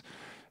friends,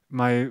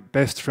 my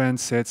best friend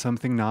said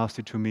something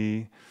nasty to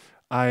me,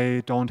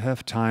 I don't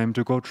have time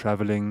to go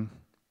traveling,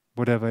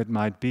 whatever it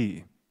might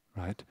be,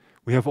 right?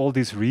 We have all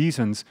these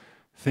reasons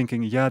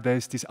thinking, yeah,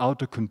 there's these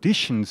outer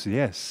conditions,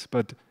 yes,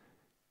 but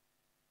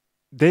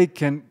they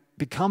can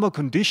become a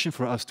condition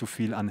for us to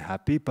feel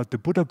unhappy, but the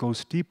Buddha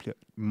goes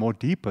more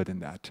deeper than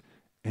that.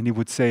 And he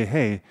would say,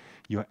 hey,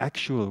 your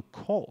actual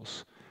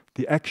cause,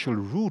 the actual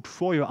root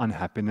for your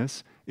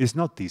unhappiness is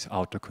not these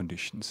outer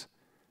conditions.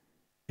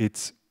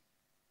 It's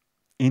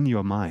in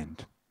your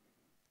mind.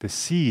 The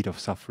seed of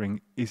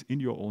suffering is in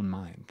your own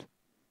mind.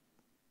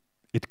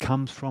 It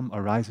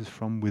arises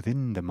from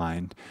within the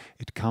mind.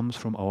 It comes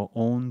from our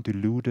own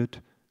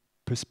deluded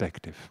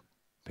perspective,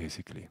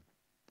 basically.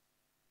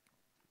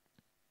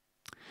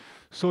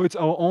 So it's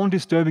our own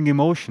disturbing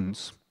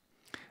emotions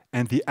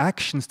and the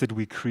actions that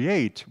we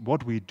create,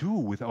 what we do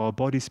with our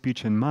body,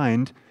 speech, and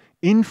mind,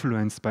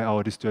 influenced by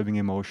our disturbing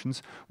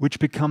emotions, which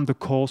become the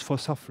cause for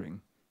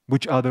suffering,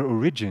 which are the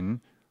origin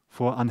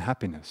for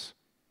unhappiness.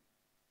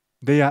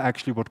 They are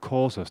actually what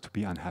cause us to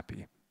be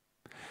unhappy.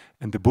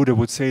 And the Buddha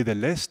would say the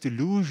less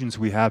delusions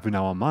we have in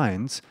our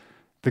minds,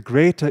 the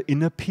greater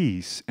inner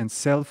peace and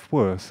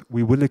self-worth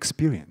we will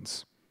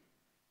experience.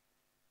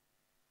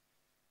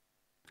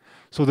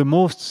 So the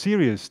most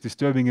serious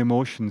disturbing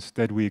emotions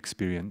that we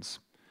experience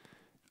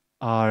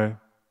are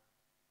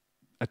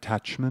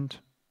attachment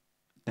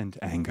and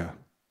anger.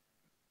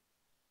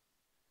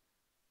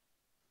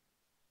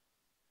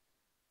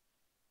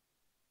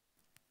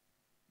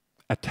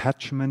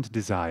 Attachment,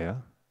 desire,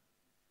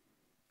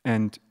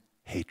 and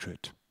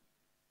hatred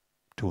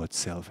towards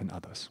self and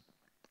others.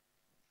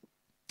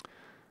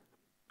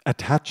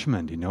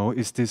 Attachment, you know,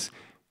 is this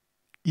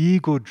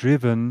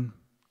ego-driven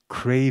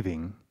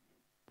craving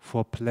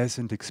for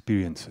pleasant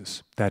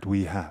experiences that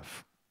we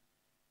have.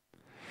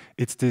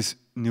 It's this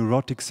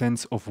neurotic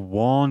sense of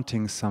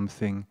wanting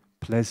something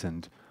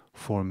pleasant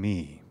for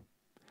me,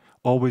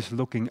 always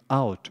looking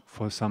out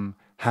for some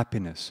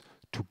happiness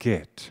to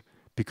get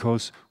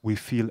because we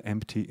feel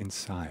empty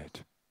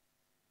inside.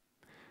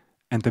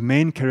 And the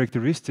main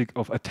characteristic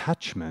of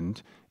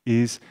attachment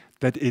is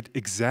that it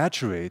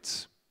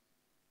exaggerates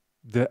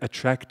the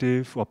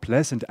attractive or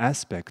pleasant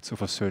aspects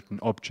of a certain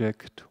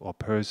object or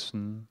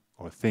person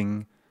or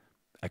thing,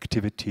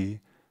 activity,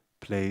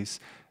 place.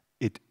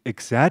 It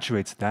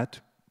exaggerates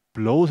that,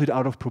 blows it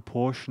out of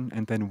proportion,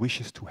 and then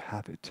wishes to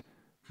have it,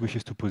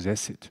 wishes to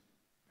possess it.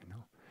 You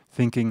know,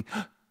 thinking,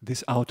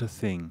 this outer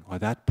thing or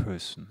that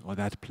person or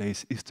that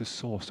place is the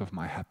source of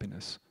my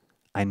happiness.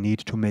 I need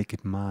to make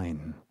it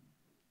mine.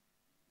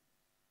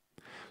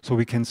 So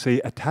we can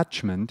say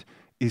attachment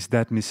is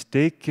that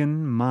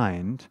mistaken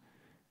mind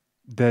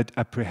that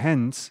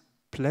apprehends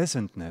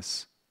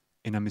pleasantness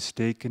in a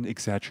mistaken,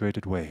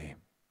 exaggerated way.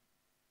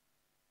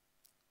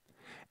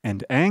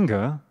 And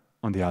anger,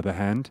 on the other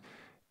hand,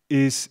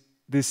 is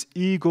this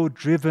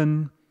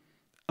ego-driven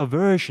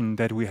aversion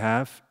that we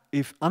have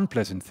if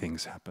unpleasant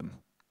things happen.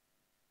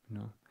 You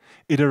know?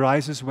 It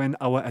arises when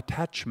our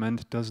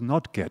attachment does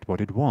not get what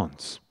it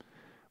wants,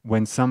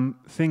 when some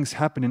things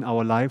happen in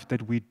our life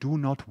that we do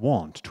not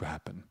want to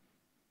happen.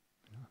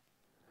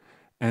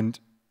 And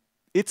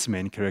its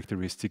main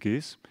characteristic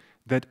is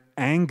that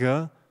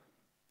anger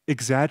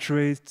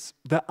exaggerates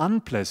the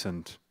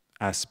unpleasant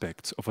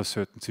aspects of a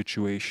certain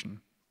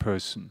situation,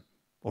 person,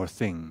 or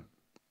thing,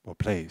 or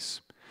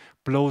place,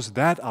 blows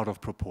that out of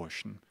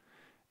proportion,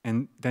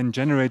 and then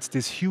generates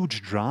this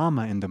huge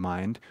drama in the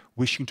mind,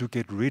 wishing to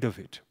get rid of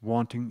it,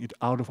 wanting it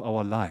out of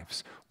our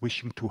lives,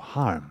 wishing to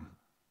harm.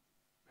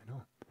 You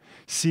know?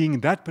 Seeing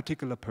that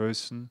particular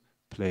person,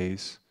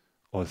 place,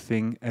 or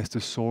thing as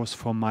the source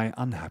for my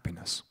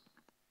unhappiness.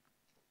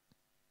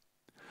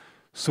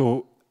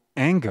 So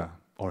anger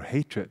or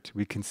hatred,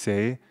 we can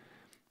say,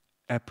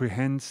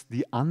 apprehends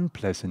the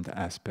unpleasant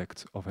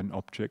aspects of an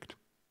object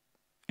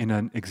in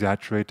an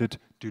exaggerated,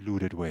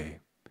 deluded way.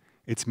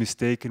 It's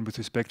mistaken with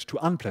respect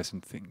to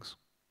unpleasant things.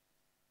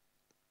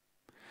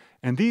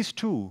 And these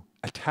two,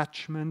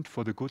 attachment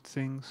for the good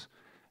things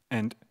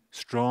and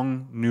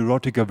strong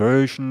neurotic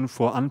aversion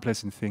for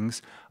unpleasant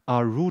things,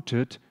 are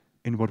rooted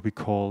in what we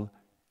call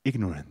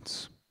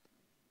ignorance.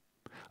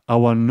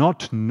 Our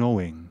not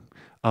knowing,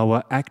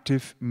 our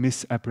active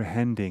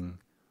misapprehending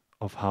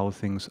of how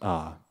things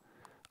are,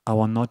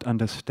 our not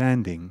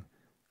understanding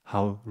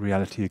how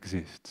reality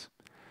exists.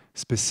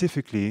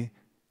 Specifically,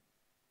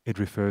 it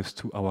refers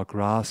to our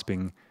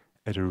grasping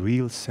at a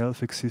real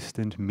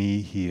self-existent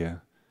me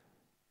here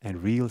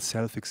and real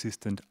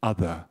self-existent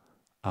other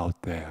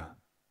out there.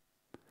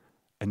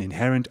 An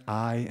inherent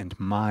I and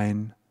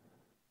mine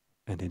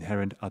and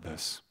inherent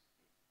others,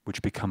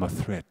 which become a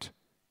threat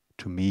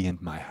to me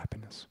and my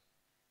happiness.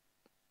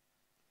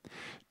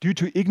 Due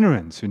to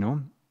ignorance, you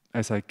know,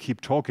 as I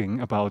keep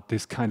talking about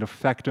this kind of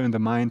factor in the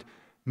mind,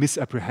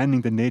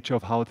 misapprehending the nature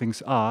of how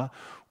things are,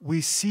 we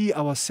see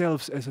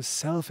ourselves as a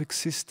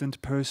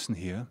self-existent person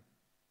here,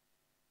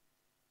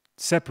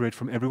 separate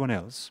from everyone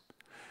else,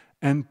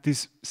 and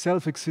these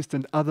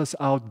self-existent others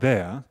out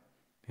there,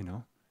 you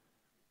know,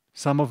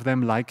 some of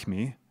them like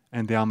me,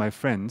 and they are my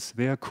friends,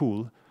 they are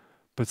cool,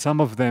 but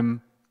some of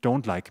them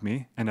don't like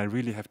me, and I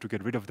really have to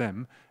get rid of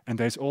them, and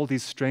there's all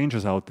these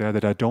strangers out there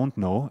that I don't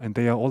know, and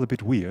they are all a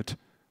bit weird.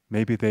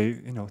 Maybe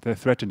they're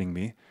threatening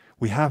me.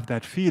 We have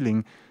that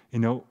feeling, you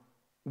know,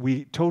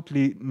 we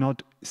totally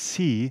not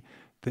see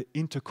the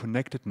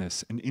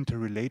interconnectedness and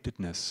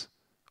interrelatedness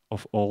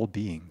of all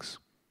beings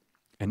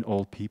and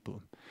all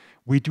people.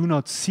 We do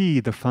not see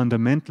the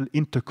fundamental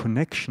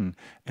interconnection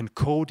and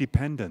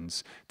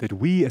codependence that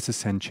we as a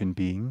sentient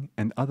being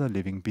and other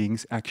living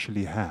beings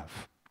actually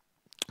have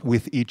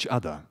with each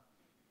other.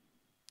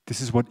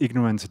 This is what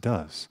ignorance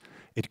does.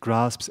 It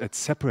grasps at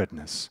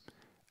separateness,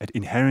 at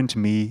inherent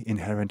me,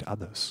 inherent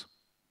others.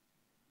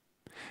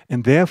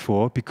 And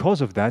therefore,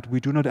 because of that, we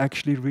do not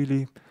actually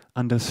really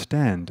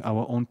understand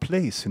our own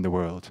place in the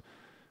world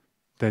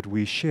that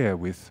we share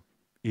with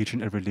each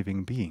and every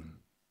living being.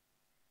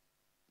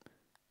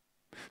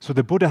 So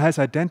the Buddha has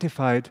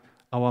identified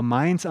our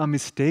minds are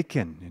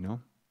mistaken, you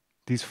know,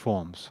 these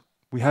forms.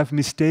 We have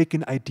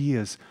mistaken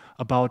ideas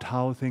about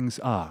how things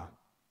are.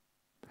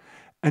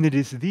 And it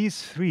is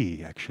these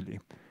three, actually,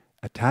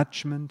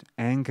 attachment,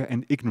 anger,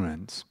 and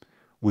ignorance,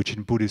 which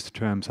in Buddhist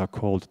terms are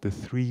called the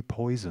three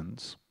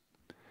poisons,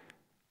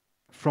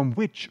 from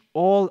which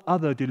all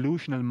other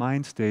delusional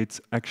mind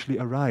states actually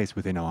arise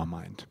within our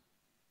mind.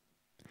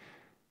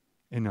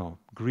 You know,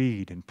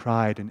 greed and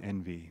pride and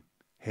envy,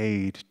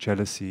 hate,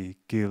 jealousy,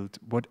 guilt,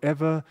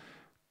 whatever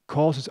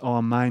causes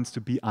our minds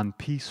to be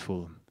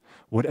unpeaceful,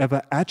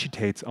 whatever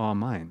agitates our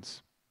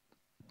minds,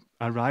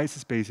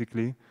 arises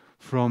basically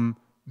from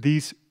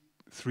these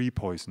three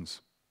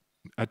poisons: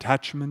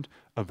 attachment,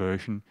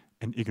 aversion,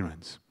 and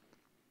ignorance.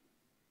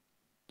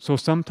 So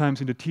sometimes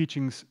in the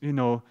teachings, you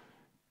know,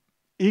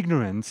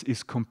 ignorance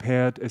is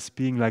compared as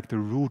being like the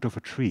root of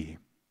a tree,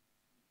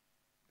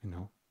 you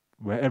know,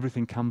 where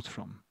everything comes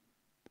from.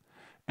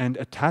 And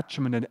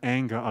attachment and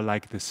anger are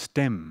like the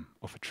stem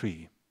of a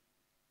tree.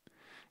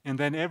 And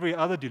then every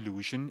other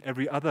delusion,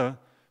 every other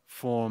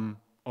form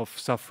of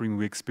suffering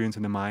we experience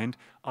in the mind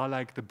are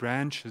like the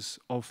branches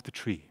of the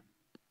tree,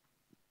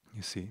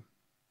 you see.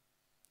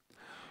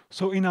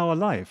 So in our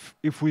life,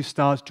 if we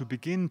start to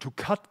begin to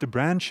cut the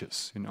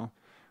branches, you know,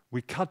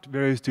 we cut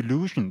various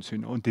delusions, you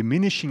know,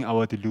 diminishing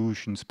our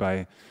delusions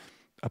by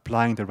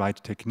applying the right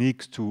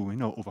techniques to, you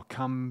know,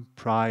 overcome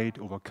pride,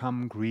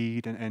 overcome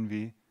greed and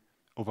envy,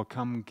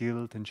 overcome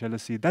guilt and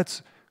jealousy.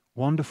 That's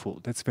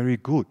wonderful. That's very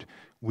good.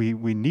 We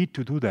need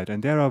to do that.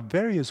 And there are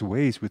various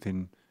ways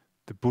within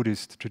the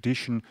Buddhist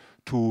tradition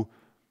to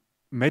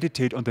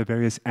meditate on the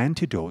various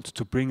antidotes,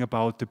 to bring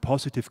about the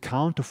positive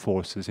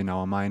counterforces in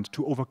our mind,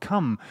 to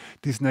overcome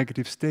these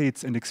negative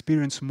states and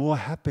experience more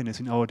happiness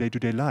in our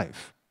day-to-day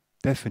life.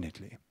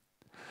 Definitely.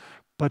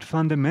 But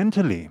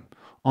fundamentally,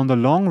 on the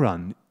long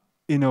run,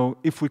 you know,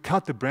 if we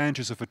cut the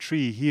branches of a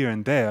tree here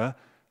and there,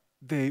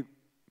 they're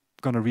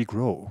going to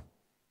regrow.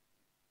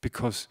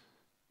 because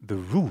the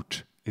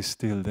root is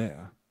still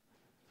there.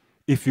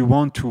 If you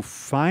want to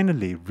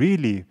finally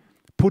really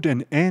put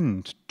an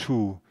end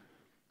to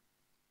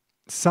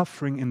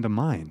suffering in the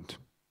mind,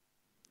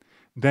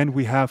 then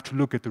we have to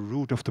look at the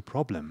root of the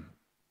problem,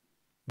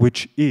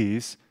 which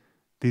is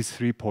these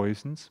three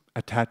poisons: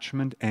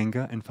 attachment,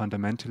 anger, and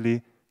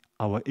fundamentally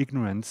our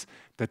ignorance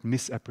that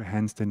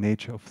misapprehends the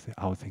nature of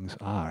how things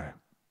are.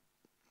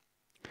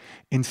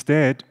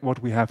 Instead,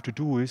 what we have to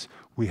do is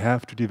we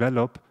have to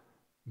develop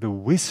the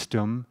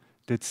wisdom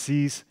that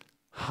sees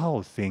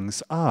how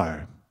things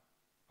are.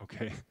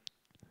 Okay?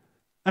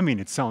 I mean,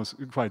 it sounds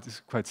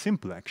quite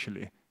simple,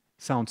 actually.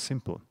 Sounds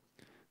simple.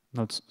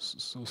 Not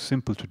so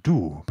simple to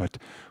do, but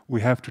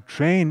we have to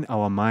train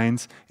our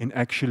minds in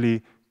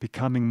actually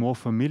becoming more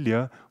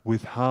familiar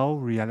with how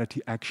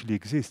reality actually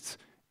exists.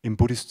 In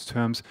Buddhist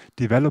terms,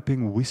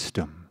 developing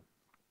wisdom.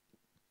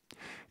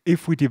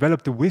 If we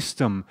develop the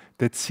wisdom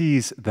that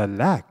sees the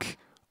lack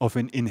of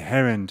an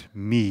inherent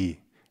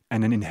me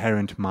and an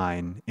inherent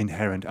mine,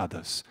 inherent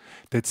others,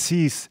 that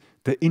sees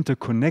the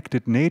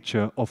interconnected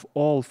nature of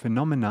all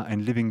phenomena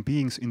and living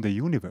beings in the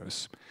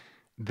universe,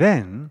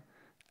 then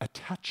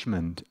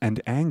attachment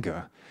and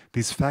anger,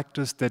 these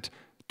factors that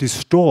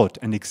distort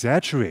and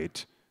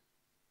exaggerate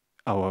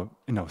our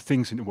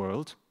things in the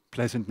world,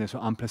 pleasantness or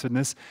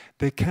unpleasantness,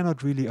 they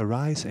cannot really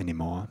arise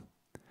anymore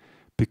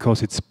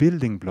because its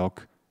building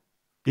block,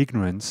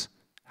 ignorance,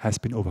 has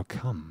been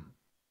overcome.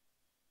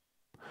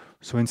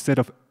 So instead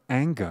of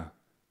anger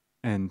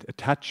and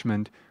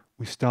attachment,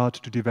 we start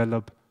to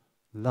develop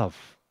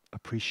love,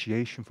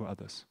 appreciation for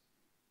others,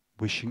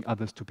 wishing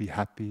others to be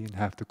happy and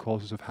have the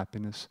causes of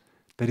happiness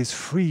that is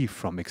free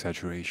from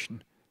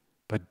exaggeration,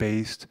 but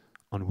based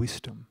on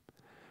wisdom.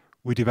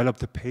 We develop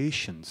the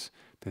patience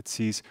that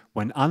sees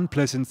when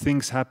unpleasant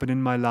things happen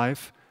in my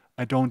life,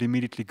 I don't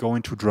immediately go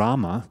into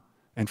drama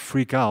and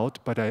freak out,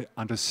 but I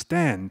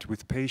understand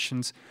with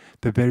patience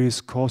the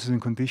various causes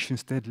and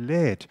conditions that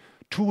led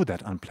to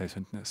that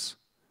unpleasantness.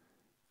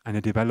 And I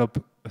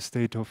develop a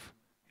state of,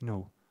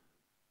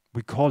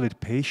 we call it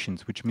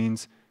patience, which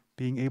means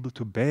being able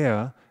to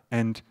bear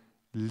and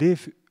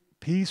live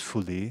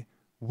peacefully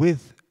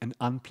with an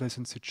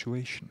unpleasant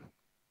situation,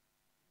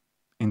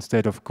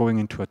 instead of going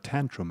into a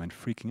tantrum and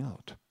freaking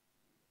out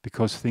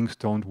because things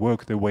don't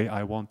work the way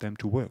I want them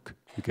to work.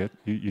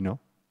 You know?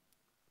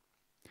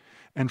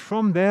 And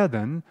from there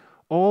then,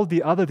 all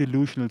the other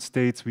delusional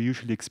states we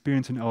usually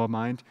experience in our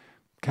mind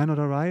cannot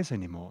arise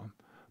anymore,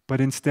 but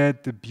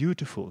instead the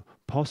beautiful,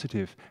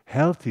 positive,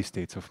 healthy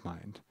states of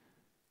mind,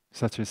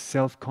 such as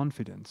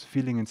self-confidence,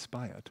 feeling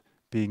inspired,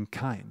 being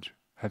kind,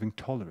 having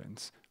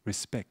tolerance,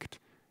 respect,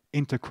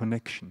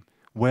 interconnection,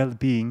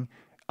 well-being,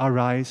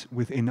 arise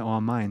within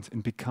our minds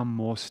and become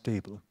more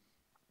stable.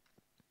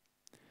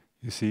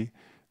 You see,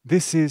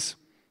 this is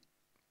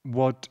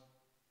what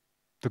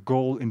the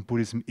goal in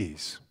Buddhism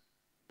is,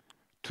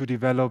 to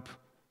develop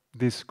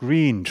this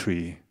green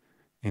tree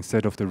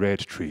instead of the red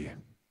tree,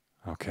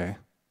 okay,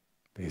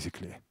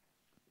 basically.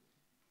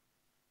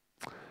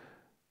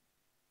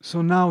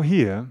 So now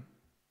here,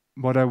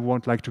 what I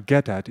would like to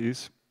get at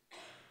is,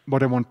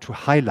 what I want to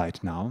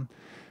highlight now,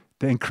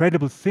 the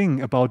incredible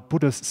thing about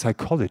Buddha's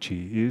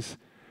psychology is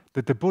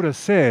that the Buddha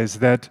says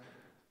that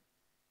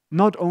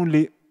not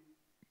only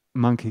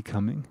monkey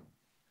coming,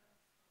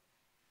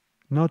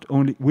 not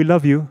only, we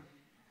love you,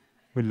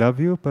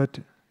 but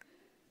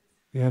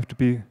we have to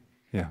be,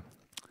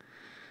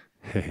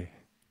 hey.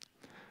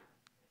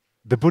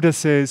 The Buddha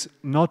says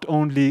not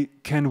only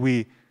can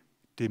we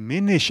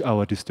diminish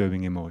our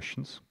disturbing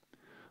emotions,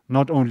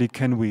 not only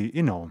can we,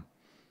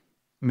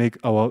 make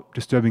our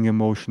disturbing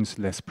emotions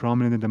less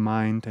prominent in the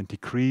mind and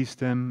decrease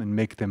them and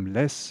make them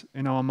less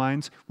in our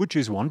minds, which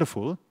is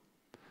wonderful,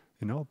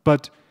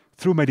 but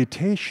through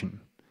meditation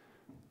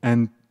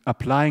and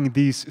applying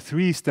these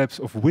 3 steps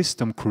of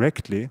wisdom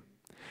correctly,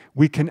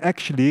 we can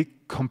actually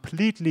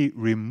completely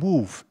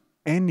remove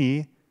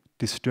any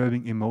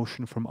disturbing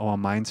emotion from our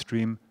mind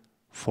stream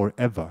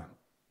forever.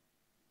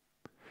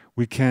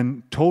 We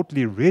can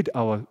totally rid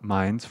our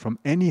minds from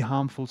any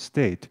harmful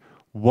state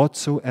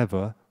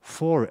whatsoever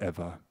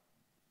forever.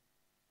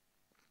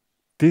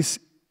 This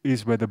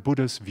is where the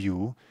Buddha's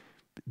view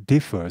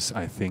differs,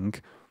 I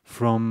think,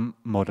 from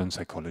modern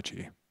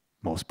psychology.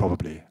 Most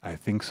probably, I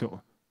think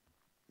so.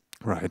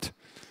 Right?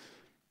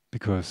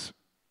 Because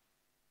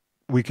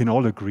we can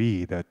all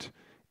agree that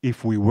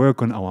if we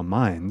work on our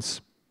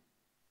minds,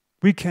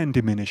 we can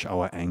diminish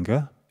our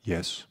anger.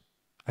 Yes,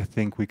 I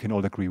think we can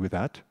all agree with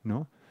that,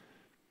 no?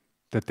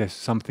 That there's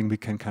something we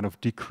can kind of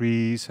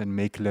decrease and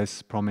make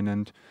less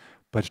prominent,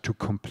 but to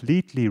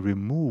completely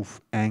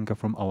remove anger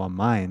from our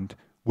mind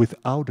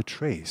without a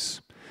trace,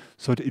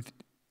 so that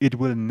it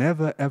will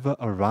never ever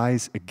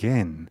arise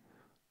again,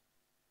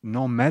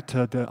 no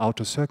matter the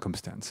outer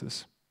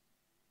circumstances.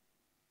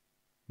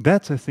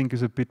 That, I think,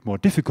 is a bit more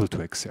difficult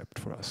to accept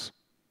for us,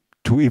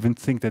 to even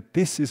think that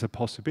this is a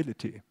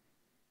possibility.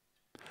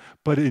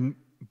 But in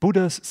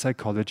Buddha's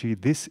psychology,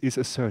 this is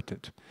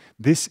asserted.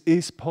 This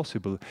is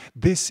possible.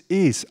 This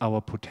is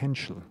our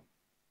potential.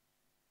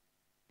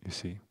 You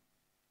see?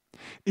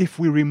 If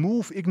we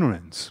remove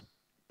ignorance,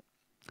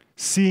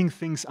 seeing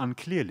things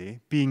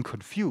unclearly, being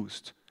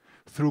confused,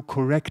 through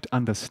correct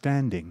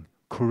understanding,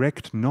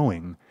 correct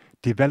knowing,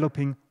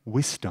 developing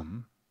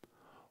wisdom,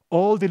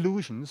 all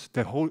delusions,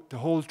 the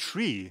whole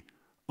tree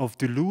of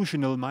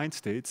delusional mind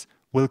states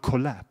will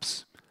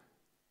collapse,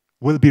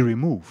 will be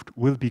removed,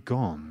 will be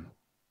gone.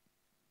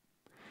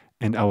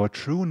 And our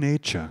true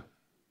nature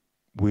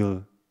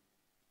will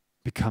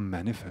become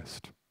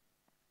manifest.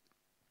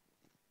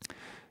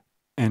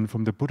 And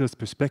from the Buddha's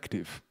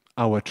perspective,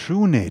 our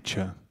true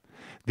nature,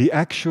 the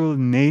actual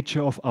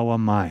nature of our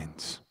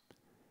minds,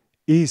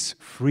 is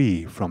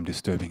free from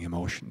disturbing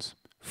emotions,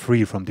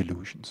 free from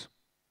delusions.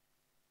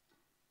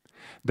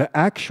 The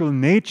actual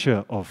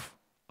nature of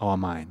our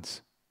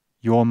minds,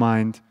 your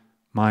mind,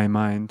 my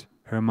mind,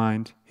 her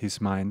mind,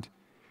 his mind,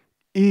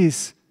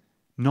 is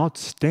not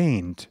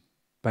stained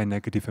by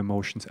negative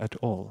emotions at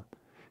all.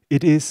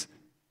 It is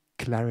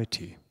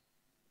clarity.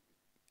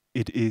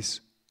 It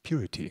is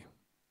purity.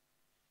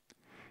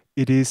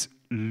 It is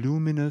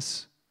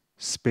luminous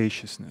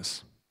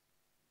spaciousness.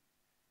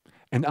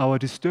 And our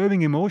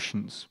disturbing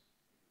emotions,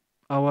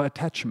 our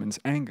attachments,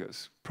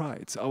 angers,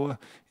 prides, our,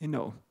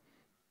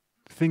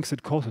 things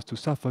that cause us to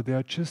suffer, they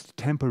are just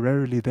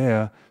temporarily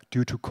there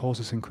due to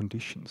causes and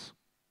conditions.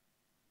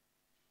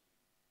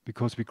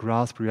 Because we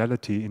grasp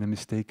reality in a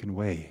mistaken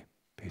way,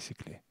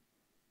 basically.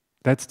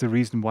 That's the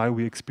reason why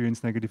we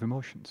experience negative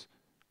emotions,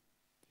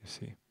 you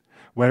see.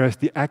 Whereas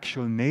the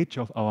actual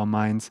nature of our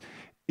minds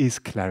is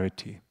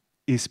clarity,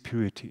 is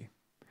purity.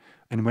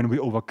 And when we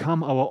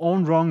overcome our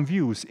own wrong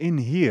views in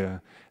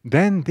here,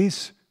 then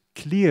this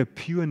clear,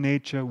 pure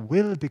nature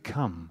will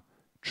become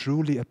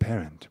truly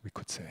apparent, we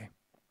could say.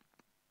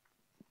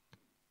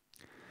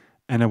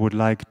 And I would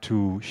like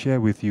to share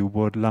with you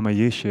what Lama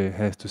Yeshe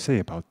has to say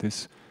about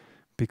this,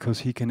 because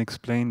he can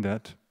explain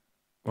that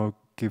or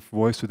give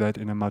voice to that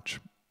in a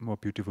much more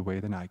beautiful way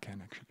than I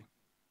can, actually.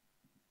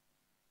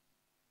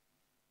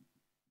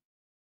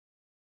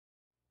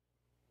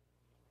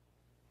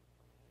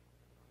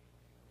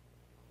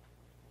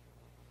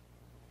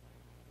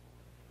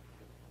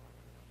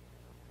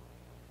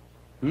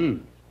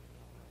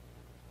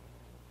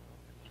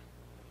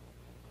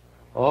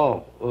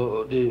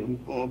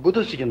 The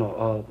Buddha's,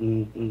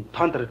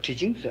 Tantra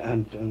teachings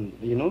and,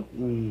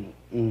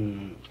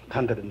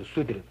 Tantra and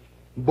Sutra,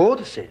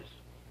 both says,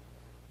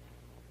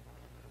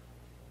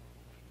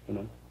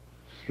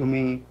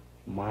 human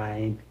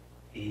mind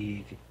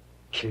is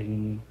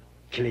clean,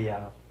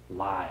 clear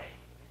lie.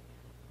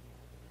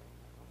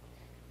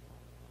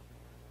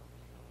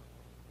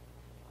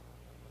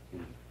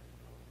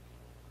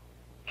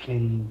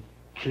 Clean,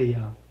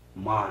 clear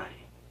mind.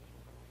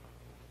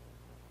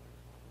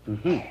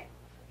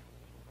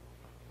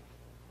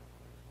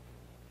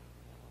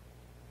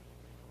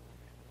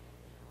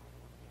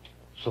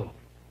 So,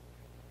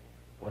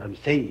 what I'm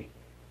saying,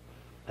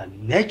 the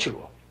nature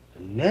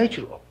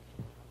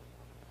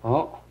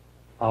of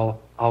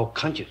our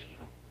conscious,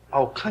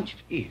 our conscious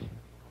is,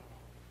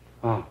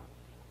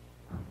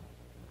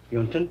 you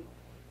understand?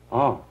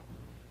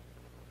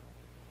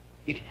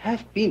 It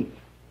has been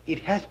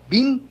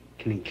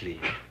clean, clear.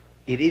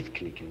 It is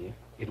clean, clear.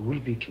 It will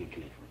be clean,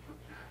 clear.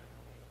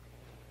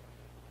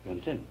 You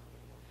understand?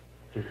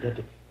 So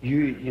that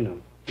you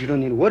don't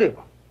need to worry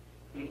about.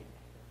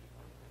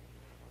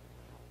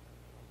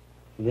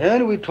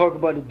 Then we talk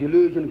about the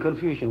delusion,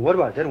 confusion. What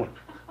about that one?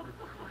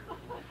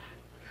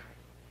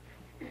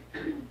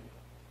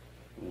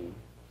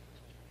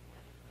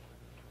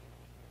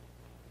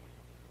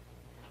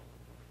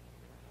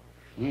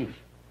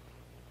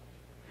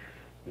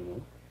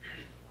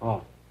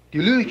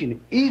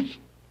 Delusion is,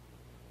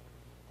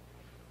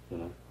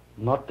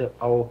 not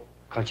our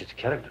conscious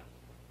character.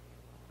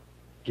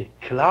 Okay.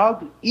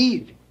 Cloud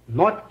is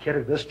not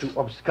characteristic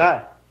of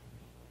sky.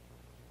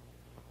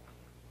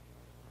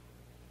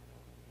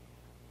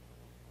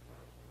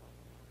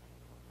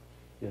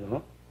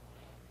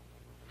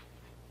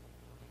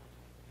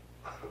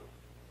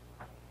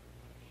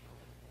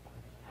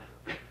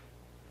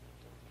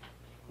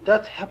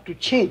 That have to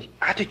change.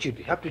 Attitude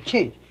have to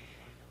change.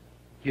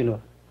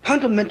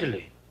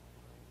 Fundamentally,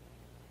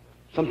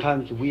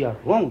 sometimes we are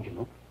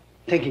wrong,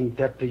 thinking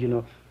that,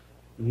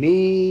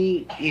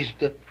 me is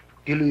the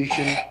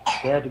delusion,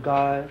 bad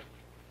guy,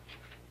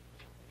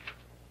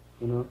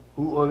 who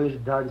always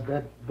does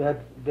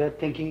bad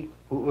thinking,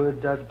 who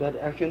always does bad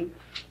action.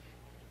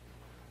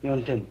 You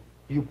understand?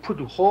 You put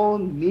the whole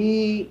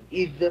me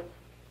is the,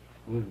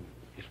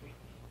 this way.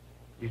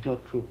 It's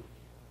not true.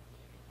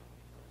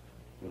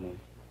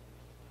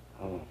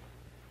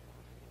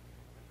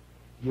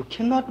 You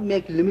cannot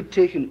make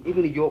limitation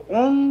even your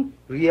own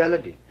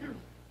reality.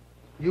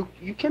 You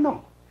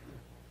cannot.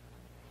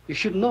 You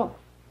should not.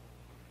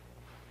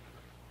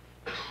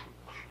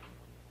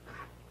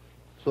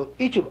 So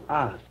each of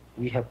us,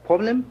 we have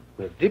problem,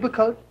 we're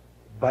difficult,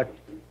 but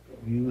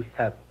you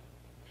have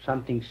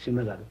something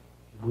similar,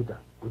 Buddha,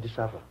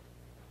 Bodhisattva,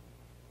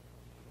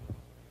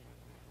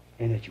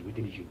 energy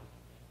within you.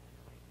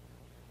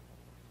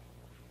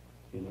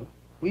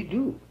 We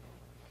do.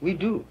 We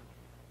do.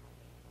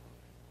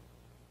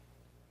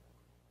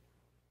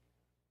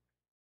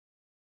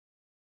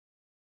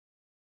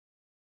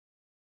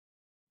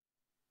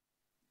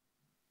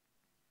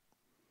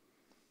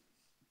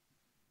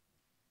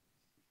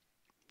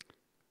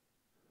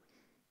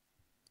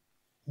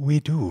 We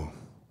do.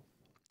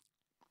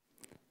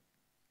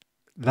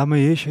 What Lama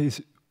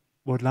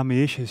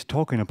Yeshe is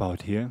talking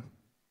about here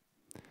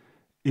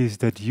is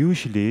that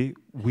usually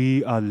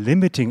we are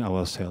limiting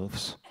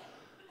ourselves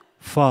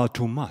far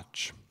too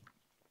much.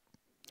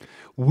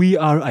 We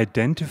are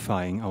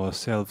identifying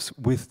ourselves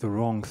with the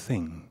wrong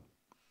thing,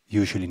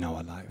 usually in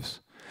our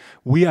lives.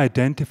 We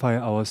identify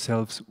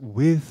ourselves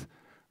with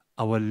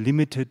our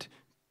limited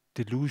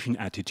delusion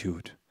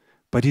attitude.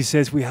 But he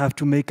says we have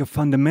to make a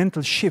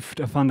fundamental shift,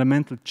 a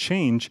fundamental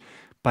change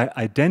by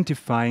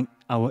identifying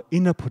our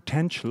inner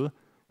potential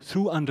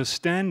through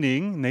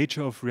understanding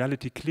nature of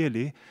reality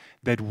clearly,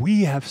 that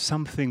we have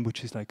something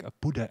which is like a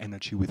Buddha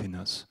energy within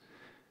us.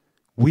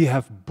 We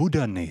have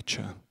Buddha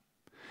nature.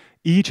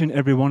 Each and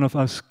every one of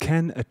us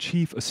can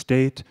achieve a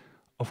state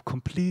of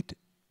complete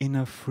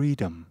inner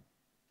freedom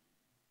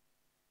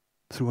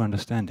through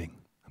understanding.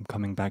 I'm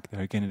coming back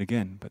there again and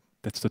again, but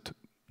that's the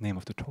name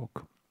of the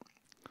talk.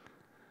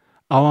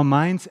 Our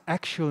mind's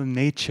actual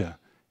nature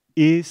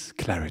is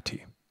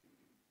clarity.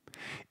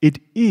 It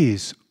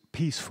is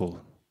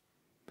peaceful.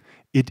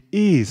 It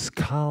is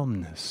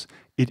calmness.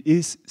 It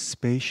is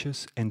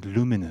spacious and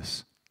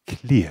luminous,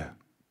 clear.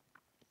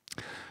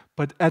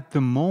 But at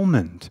the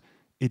moment,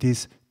 it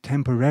is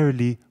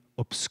temporarily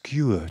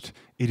obscured.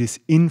 It is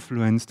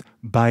influenced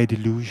by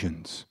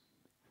delusions.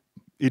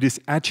 It is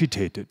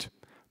agitated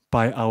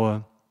by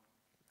our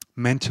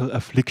mental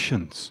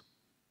afflictions.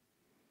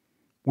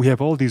 We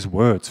have all these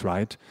words,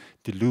 right?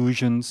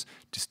 Delusions,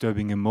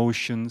 disturbing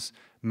emotions,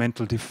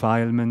 mental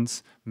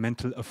defilements,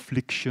 mental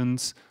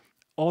afflictions,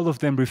 all of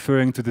them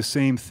referring to the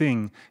same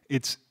thing.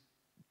 It's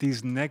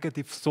these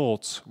negative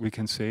thoughts, we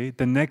can say,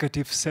 the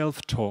negative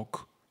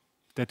self-talk,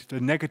 that the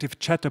negative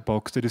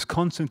chatterbox that is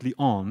constantly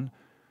on,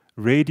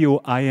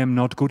 radio, I am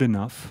not good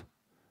enough,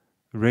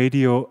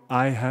 radio,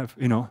 I have,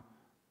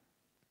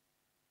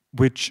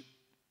 which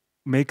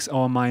makes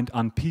our mind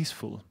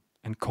unpeaceful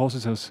and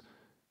causes us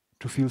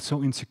to feel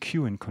so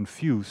insecure and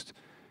confused.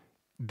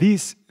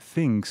 These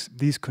things,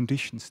 these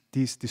conditions,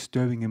 these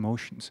disturbing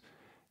emotions,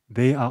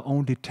 they are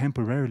only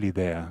temporarily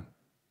there.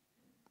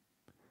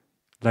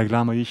 Like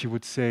Lama Yeshe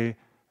would say,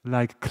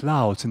 like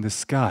clouds in the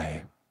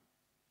sky.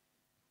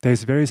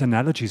 There's various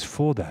analogies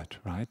for that,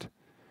 right?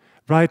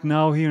 Right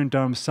now here in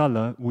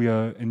Dharamsala, we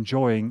are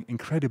enjoying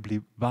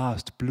incredibly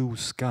vast blue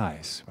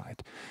skies,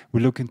 right?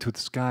 We look into the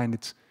sky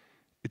and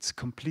it's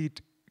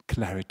complete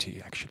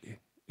clarity, actually.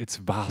 It's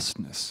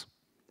vastness.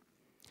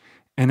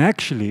 And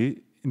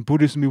actually, in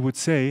Buddhism we would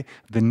say,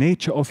 the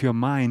nature of your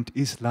mind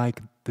is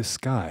like the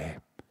sky.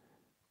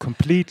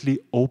 Completely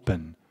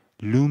open,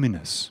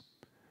 luminous.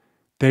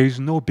 There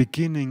is no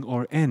beginning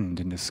or end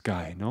in the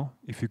sky, no?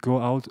 If you go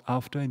out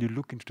after and you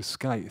look into the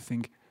sky, you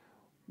think,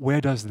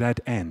 where does that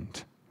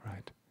end,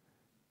 right?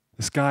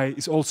 The sky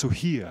is also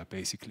here,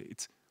 basically.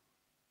 It's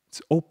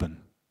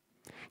open.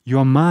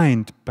 Your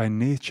mind, by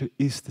nature,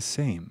 is the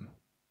same.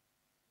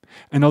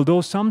 And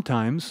although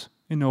sometimes,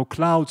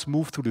 clouds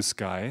move through the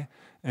sky,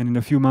 and in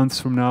a few months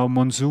from now,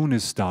 monsoon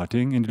is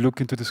starting, and you look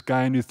into the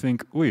sky and you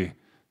think, oi,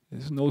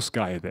 there's no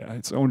sky there.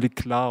 It's only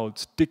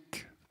clouds,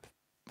 thick,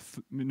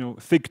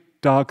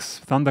 dark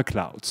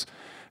thunderclouds.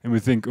 And we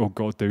think, oh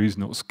God, there is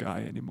no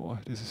sky anymore.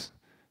 This is,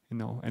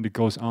 and it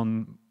goes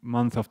on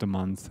month after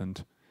month,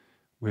 and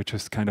we're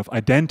just kind of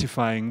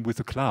identifying with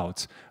the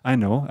clouds. I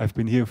know, I've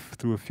been here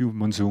through a few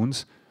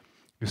monsoons.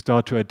 You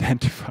start to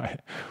identify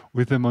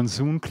with the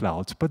monsoon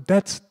clouds, but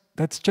that's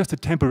just a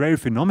temporary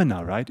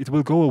phenomena, right? It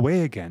will go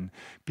away again.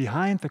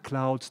 Behind the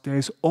clouds, there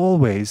is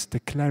always the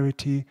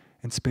clarity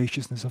and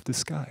spaciousness of the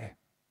sky.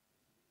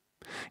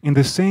 In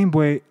the same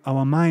way,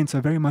 our minds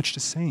are very much the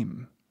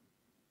same.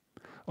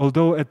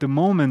 Although at the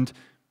moment,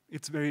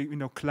 it's very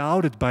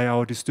clouded by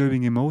our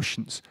disturbing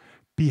emotions,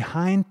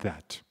 behind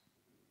that,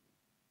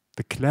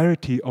 the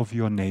clarity of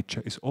your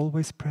nature is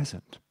always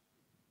present.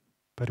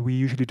 But we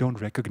usually don't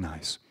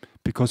recognize,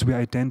 because we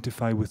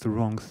identify with the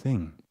wrong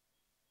thing.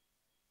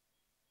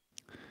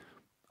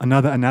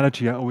 Another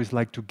analogy I always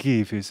like to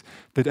give is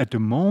that at the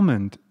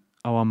moment,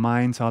 our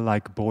minds are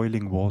like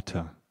boiling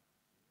water.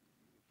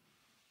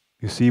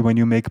 You see, when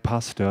you make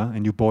pasta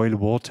and you boil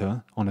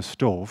water on a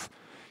stove,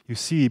 you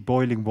see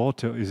boiling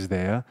water is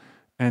there,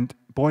 and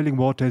boiling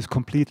water is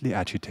completely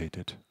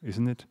agitated,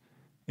 isn't it?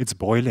 It's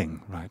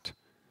boiling, right?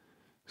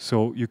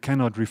 So you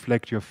cannot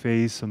reflect your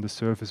face on the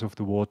surface of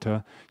the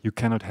water. You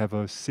cannot have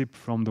a sip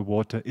from the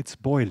water. It's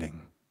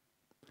boiling.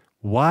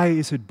 Why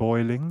is it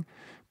boiling?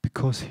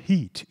 Because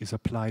heat is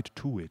applied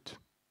to it.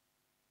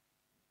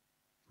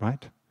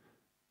 Right?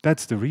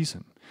 That's the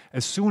reason.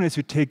 As soon as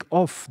you take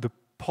off the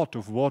pot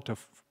of water,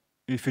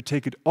 if you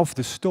take it off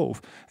the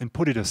stove and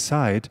put it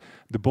aside,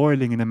 the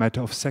boiling in a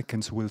matter of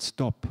seconds will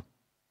stop.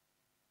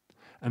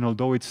 And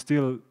although it's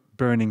still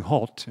burning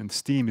hot and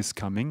steam is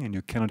coming and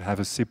you cannot have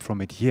a sip from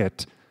it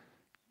yet,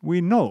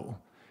 We know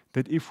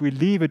that if we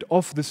leave it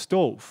off the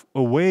stove,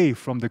 away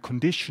from the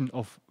condition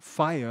of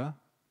fire,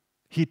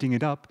 heating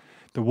it up,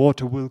 the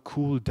water will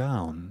cool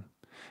down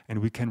and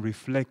we can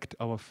reflect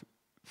our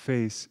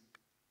face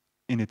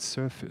in its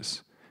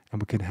surface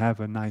and we can have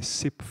a nice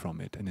sip from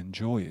it and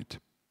enjoy it.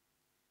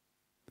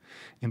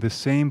 In the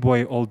same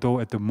way, although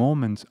at the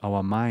moment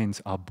our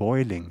minds are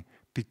boiling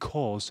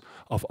because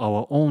of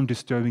our own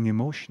disturbing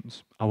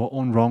emotions, our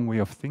own wrong way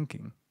of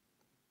thinking,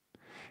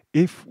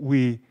 if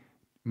we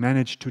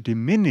manage to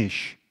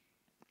diminish,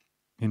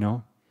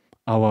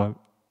 our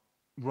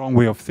wrong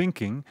way of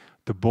thinking,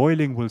 the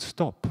boiling will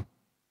stop.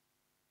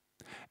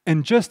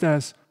 And just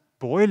as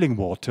boiling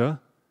water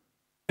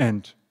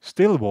and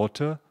still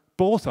water,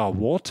 both are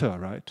water,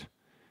 right?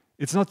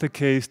 It's not the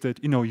case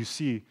that, you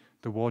see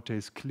the water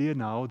is clear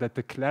now, that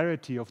the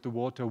clarity of the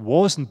water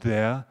wasn't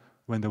there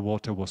when the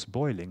water was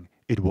boiling.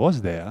 It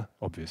was there,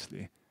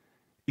 obviously.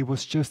 It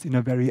was just in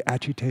a very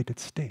agitated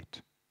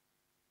state.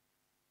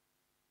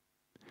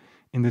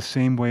 In the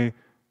same way,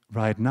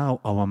 right now,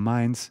 our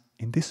minds,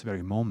 in this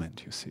very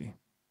moment, you see,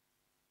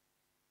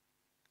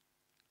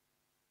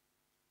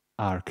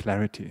 are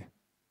clarity.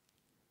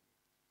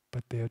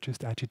 But they are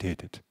just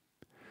agitated.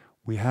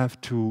 We have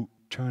to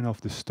turn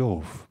off the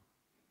stove.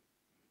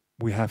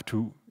 We have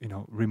to,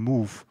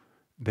 remove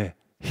the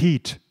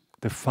heat,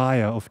 the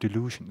fire of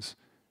delusions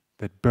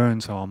that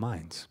burns our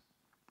minds.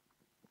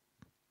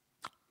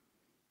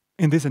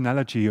 In this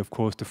analogy, of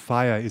course, the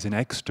fire is an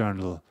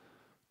external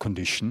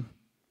condition,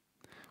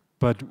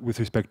 but with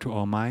respect to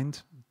our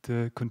mind,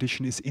 the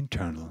condition is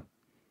internal.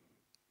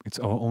 It's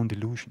our own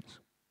delusions.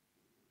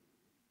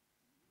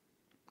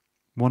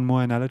 One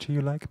more analogy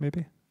you like,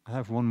 maybe? I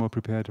have one more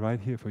prepared right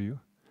here for you.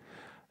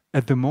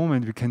 At the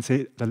moment, we can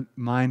say the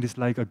mind is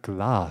like a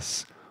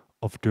glass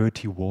of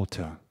dirty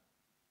water.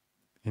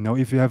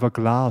 If you have a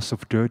glass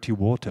of dirty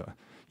water,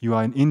 you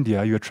are in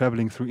India, you are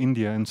traveling through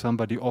India, and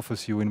somebody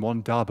offers you in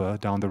one dabba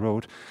down the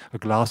road a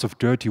glass of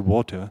dirty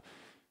water,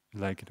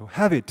 like,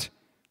 have it.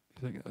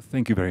 Like,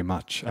 thank you very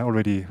much. I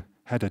already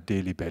had a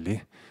daily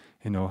belly.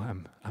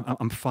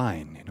 I'm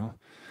fine.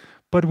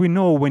 But we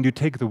know when you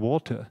take the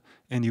water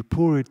and you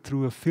pour it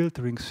through a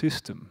filtering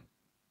system,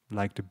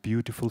 like the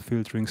beautiful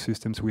filtering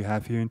systems we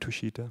have here in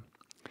Tushita,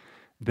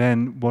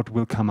 then what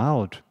will come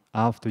out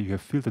after you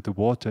have filtered the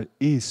water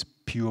is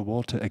pure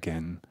water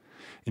again.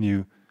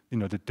 And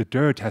the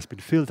dirt has been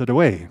filtered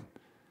away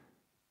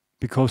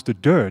because the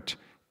dirt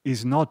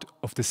is not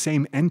of the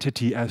same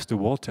entity as the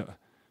water.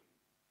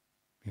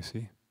 You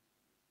see?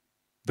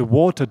 The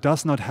water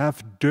does not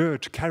have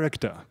dirt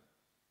character,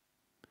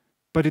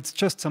 but it's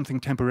just something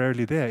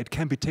temporarily there. It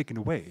can be taken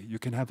away. You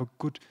can have a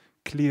good,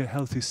 clear,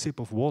 healthy sip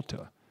of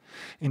water.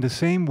 In the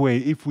same way,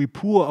 if we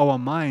pour our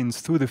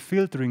minds through the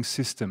filtering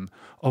system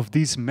of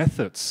these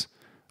methods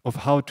of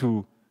how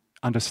to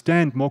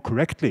understand more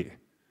correctly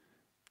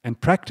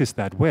and practice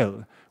that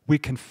well, we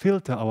can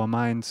filter our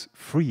minds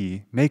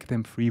free, make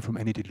them free from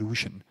any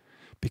delusion.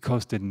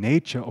 Because the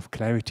nature of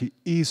clarity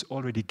is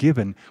already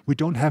given. We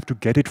don't have to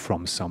get it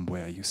from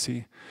somewhere, you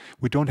see.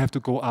 We don't have to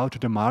go out to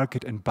the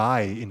market and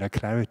buy inner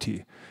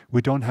clarity.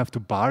 We don't have to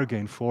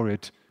bargain for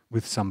it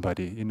with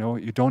somebody,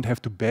 You don't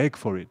have to beg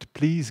for it.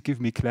 Please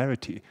give me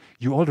clarity.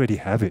 You already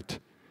have it.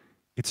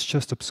 It's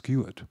just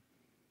obscured.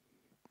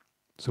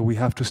 So we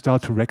have to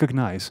start to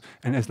recognize.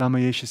 And as Lama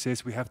Yeshe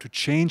says, we have to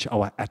change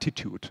our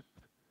attitude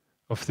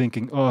of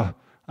thinking, oh,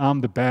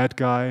 I'm the bad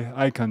guy,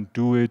 I can't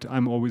do it,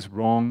 I'm always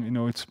wrong,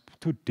 it's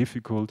too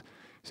difficult.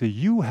 So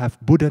you have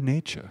Buddha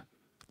nature,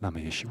 Lama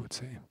Yeshe would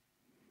say.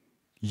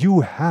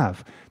 You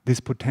have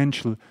this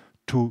potential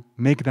to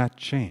make that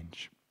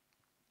change.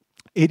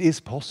 It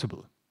is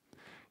possible,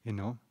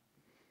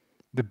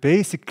 The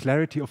basic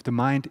clarity of the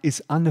mind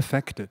is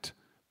unaffected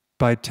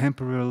by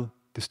temporal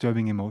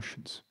disturbing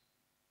emotions,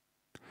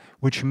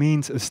 which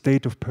means a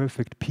state of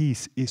perfect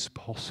peace is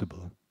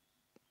possible,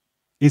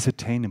 is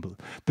attainable.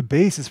 The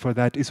basis for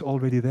that is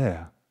already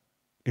there.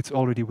 It's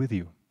already with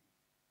you.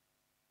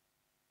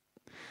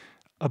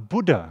 A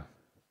Buddha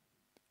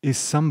is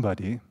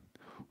somebody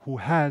who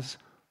has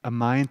a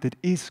mind that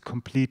is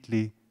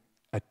completely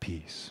at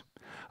peace.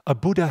 A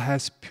Buddha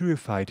has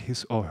purified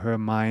his or her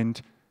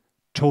mind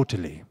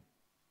totally,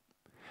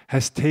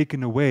 has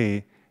taken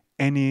away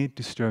any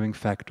disturbing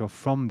factor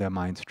from their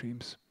mind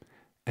streams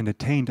and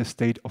attained a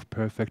state of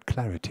perfect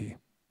clarity.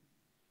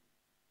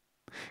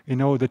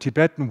 The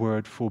Tibetan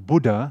word for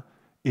Buddha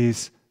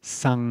is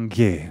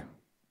Sangye.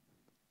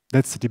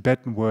 That's the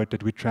Tibetan word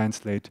that we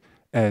translate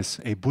as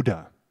a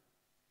Buddha.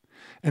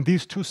 And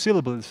these two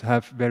syllables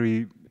have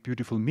very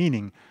beautiful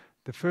meaning.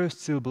 The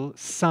first syllable,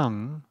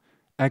 Sang,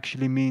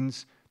 actually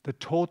means the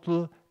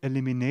total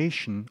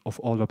elimination of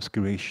all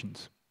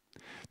obscurations,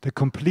 the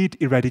complete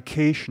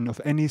eradication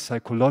of any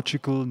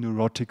psychological,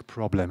 neurotic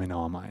problem in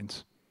our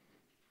minds.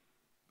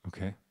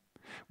 Okay?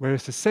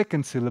 Whereas the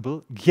second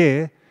syllable,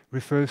 Gye,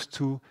 refers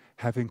to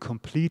having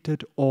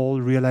completed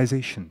all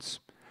realizations,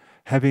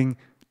 having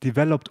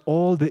developed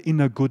all the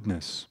inner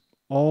goodness,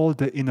 all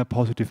the inner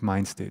positive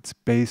mind states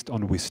based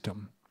on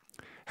wisdom,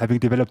 having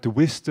developed the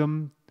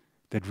wisdom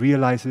that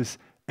realizes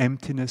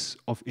emptiness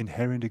of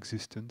inherent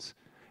existence,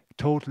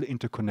 total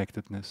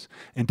interconnectedness,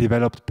 and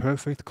developed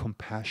perfect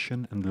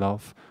compassion and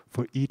love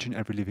for each and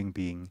every living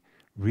being,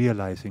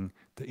 realizing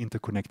the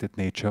interconnected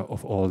nature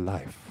of all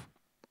life.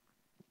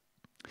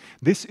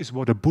 This is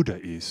what a Buddha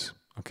is,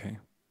 okay?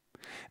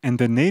 And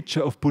the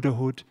nature of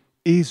Buddhahood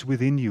is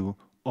within you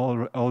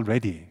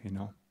already, you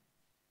know.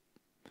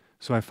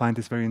 So I find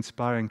this very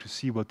inspiring to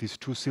see what these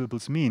two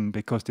syllables mean,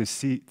 because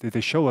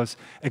they show us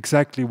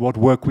exactly what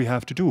work we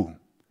have to do.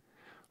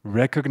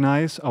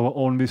 Recognize our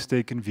own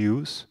mistaken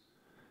views,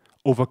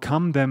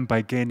 overcome them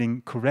by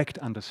gaining correct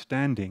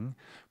understanding,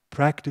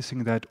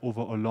 practicing that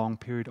over a long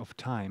period of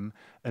time,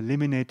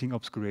 eliminating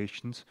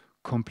obscurations,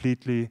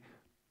 completely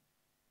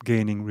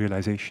gaining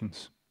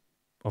realizations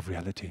of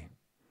reality.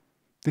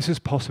 This is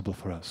possible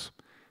for us.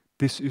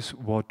 This is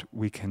what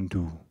we can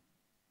do.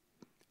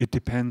 It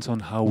depends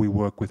on how we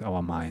work with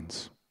our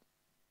minds.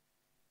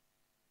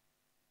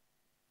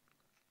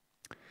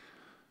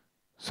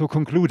 So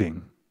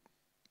concluding,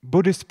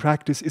 Buddhist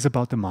practice is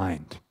about the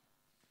mind,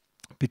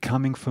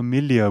 becoming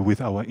familiar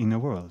with our inner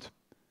world,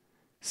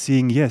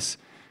 seeing, yes,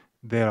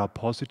 there are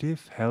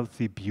positive,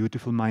 healthy,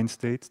 beautiful mind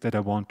states that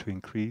I want to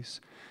increase,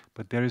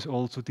 but there is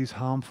also these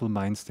harmful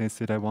mind states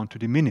that I want to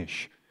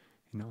diminish.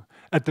 You know,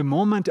 at the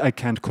moment, I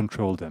can't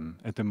control them.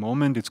 At the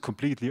moment, it's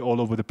completely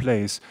all over the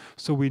place.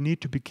 So we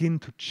need to begin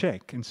to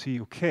check and see,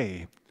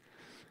 okay,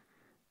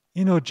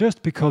 you know,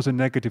 just because a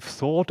negative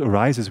thought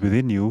arises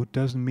within you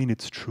doesn't mean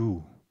it's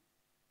true.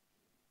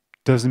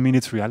 Doesn't mean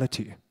it's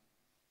reality.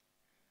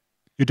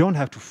 You don't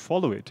have to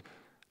follow it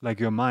like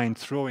your mind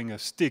throwing a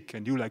stick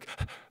and you like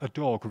a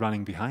dog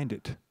running behind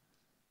it.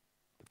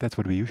 That's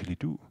what we usually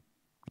do.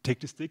 We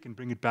take the stick and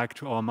bring it back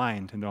to our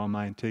mind, and our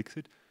mind takes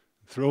it,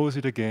 throws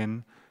it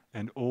again,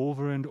 and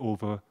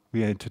over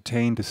we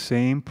entertain the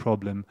same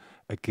problem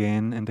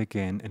again and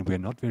again, and we're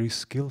not very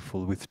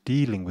skillful with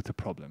dealing with the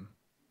problem.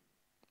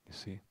 You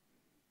see?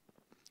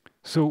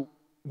 So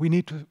we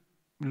need to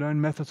learn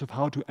methods of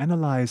how to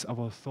analyze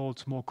our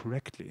thoughts more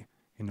correctly,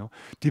 you know,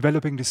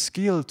 developing the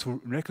skill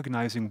to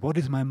recognizing, what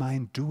is my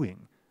mind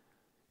doing?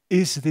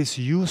 Is this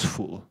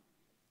useful?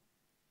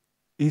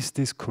 Is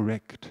this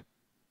correct?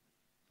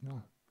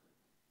 No.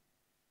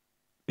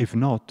 If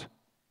not,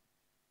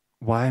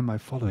 why am I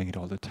following it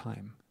all the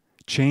time?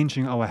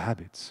 Changing our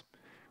habits.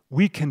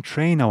 We can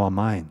train our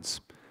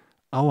minds.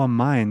 Our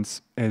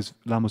minds, as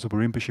Lama Zopa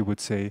Rinpoche would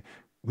say,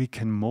 we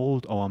can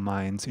mold our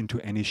minds into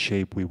any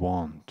shape we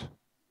want.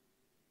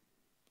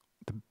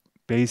 The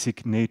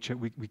basic nature,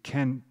 we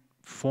can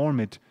form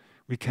it,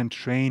 we can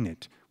train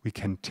it, we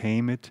can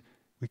tame it,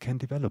 we can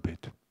develop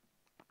it.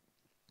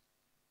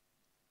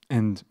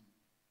 And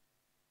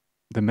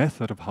the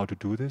method of how to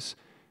do this,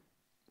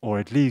 or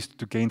at least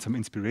to gain some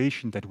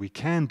inspiration that we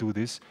can do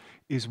this,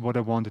 is what I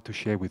wanted to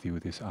share with you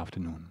this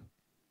afternoon.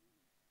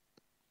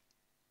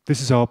 This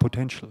is our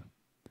potential.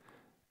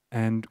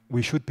 And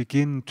we should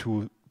begin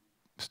to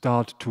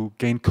start to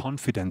gain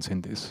confidence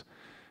in this,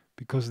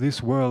 because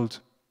this world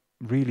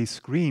really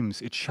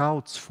screams, it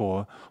shouts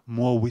for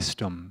more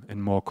wisdom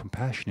and more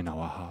compassion in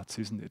our hearts,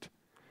 isn't it?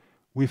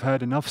 We've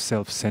had enough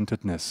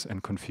self-centeredness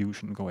and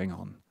confusion going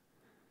on.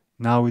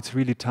 Now it's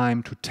really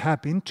time to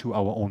tap into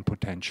our own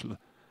potential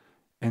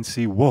and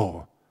see,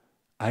 whoa,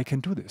 I can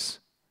do this.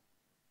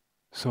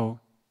 So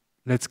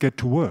let's get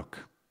to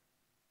work.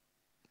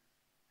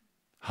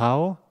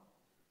 How?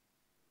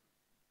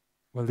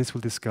 Well, this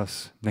we'll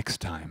discuss next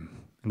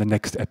time, in the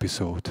next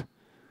episode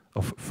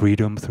of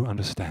Freedom Through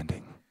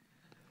Understanding.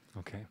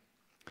 Okay.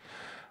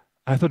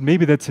 I thought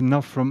maybe that's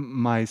enough from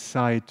my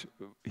side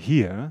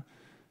here.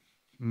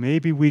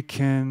 Maybe we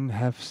can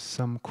have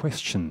some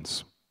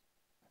questions.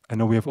 I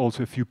know we have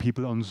also a few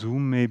people on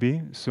Zoom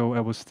maybe, so I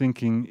was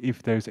thinking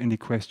if there's any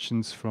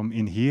questions from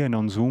in here, and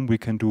on Zoom we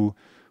can do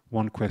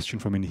one question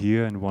from in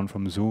here and one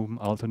from Zoom,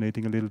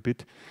 alternating a little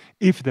bit.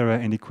 If there are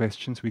any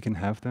questions, we can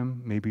have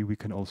them. Maybe we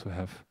can also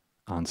have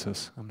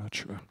answers, I'm not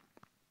sure.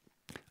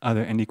 Are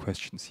there any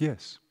questions?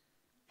 Yes.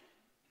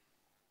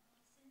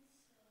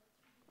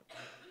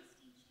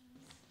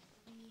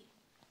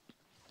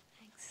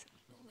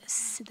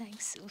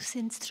 Thanks.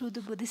 Since through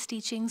the Buddhist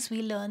teachings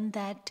we learn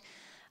that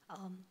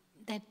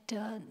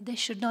there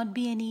should not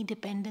be any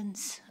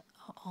dependence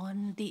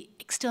on the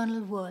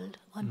external world,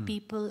 on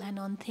people and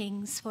on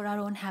things for our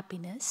own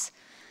happiness.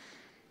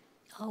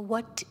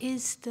 What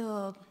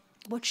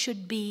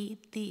should be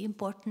the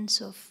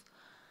importance of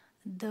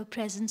the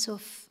presence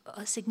of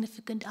a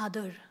significant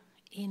other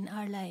in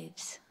our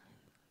lives?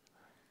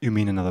 You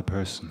mean another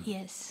person?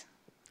 Yes.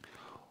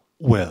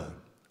 Well,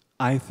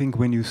 I think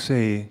when you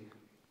say,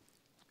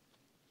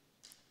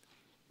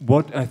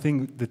 what I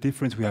think the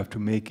difference we have to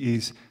make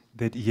is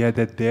that,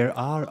 that there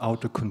are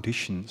outer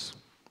conditions,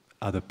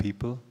 other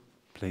people,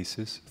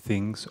 places,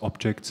 things,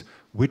 objects,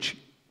 which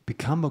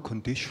become a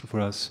condition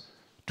for us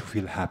to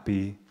feel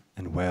happy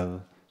and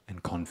well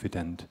and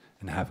confident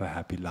and have a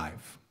happy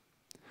life.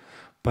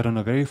 But on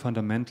a very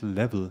fundamental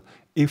level,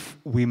 if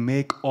we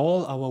make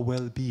all our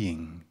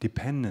well-being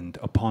dependent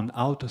upon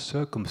outer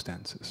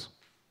circumstances,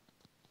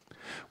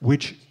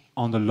 which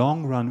on the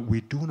long run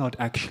we do not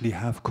actually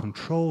have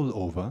control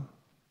over,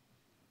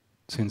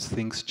 since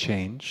things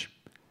change.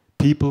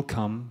 People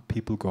come,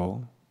 people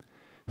go.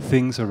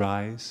 Things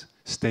arise,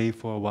 stay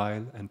for a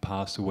while, and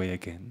pass away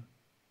again.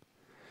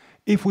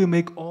 If we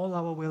make all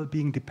our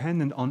well-being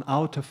dependent on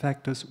outer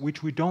factors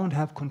which we don't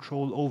have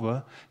control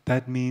over,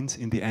 that means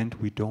in the end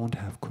we don't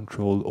have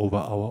control over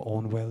our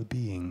own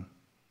well-being.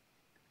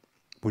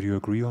 Would you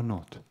agree or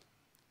not?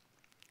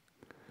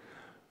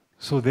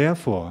 So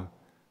therefore,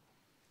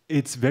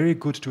 it's very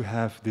good to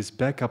have this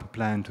backup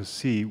plan to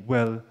see,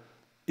 well,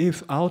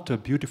 if outer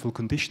beautiful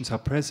conditions are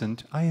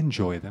present, I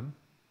enjoy them.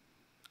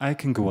 I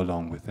can go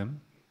along with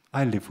them.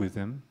 I live with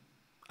them.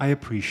 I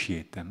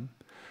appreciate them.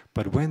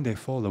 But when they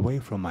fall away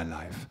from my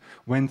life,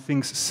 when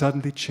things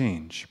suddenly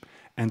change,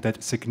 and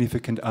that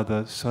significant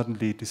other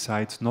suddenly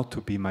decides not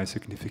to be my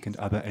significant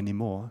other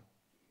anymore,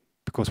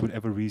 because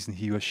whatever reason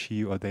he or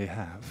she or they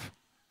have,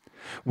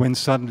 when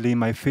suddenly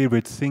my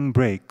favorite thing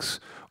breaks,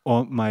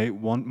 or my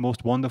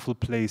most wonderful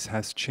place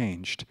has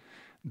changed,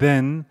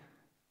 then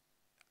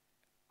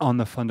on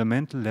a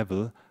fundamental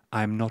level,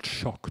 I'm not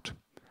shocked.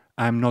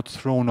 I'm not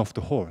thrown off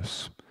the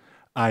horse.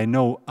 I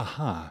know,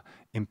 aha,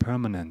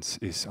 impermanence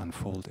is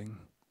unfolding.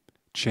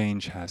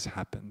 Change has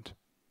happened.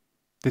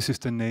 This is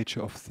the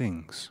nature of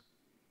things.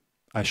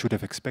 I should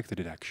have expected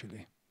it,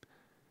 actually.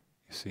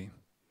 You see?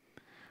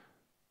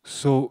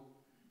 So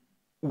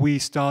we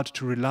start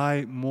to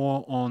rely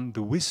more on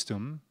the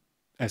wisdom,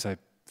 as I've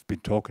been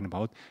talking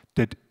about,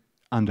 that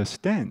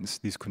understands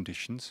these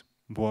conditions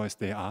more as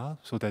they are,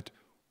 so that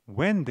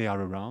when they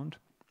are around,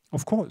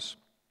 of course,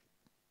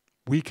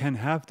 we can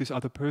have this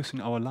other person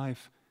in our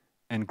life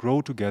and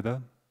grow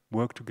together,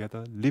 work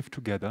together, live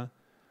together.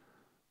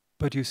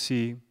 But you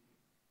see,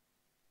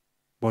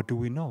 what do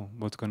we know?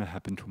 What's going to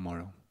happen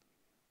tomorrow,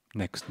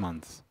 next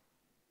month?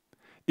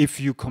 If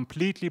you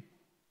completely,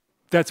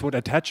 that's what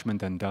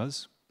attachment then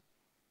does.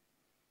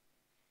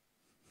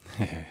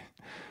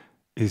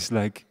 It's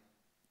like,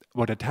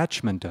 what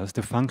attachment does,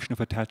 the function of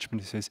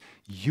attachment says,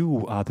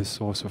 you are the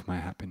source of my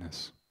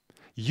happiness.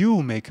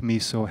 You make me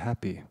so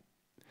happy.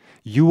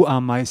 You are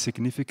my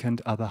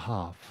significant other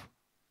half.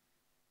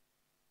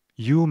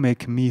 You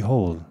make me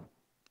whole.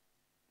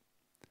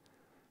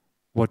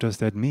 What does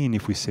that mean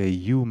if we say,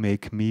 you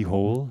make me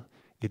whole?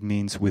 It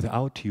means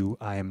without you,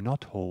 I am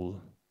not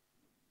whole.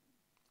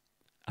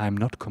 I am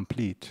not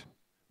complete.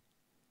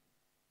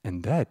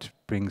 And that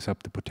brings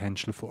up the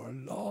potential for a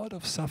lot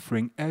of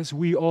suffering, as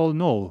we all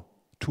know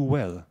too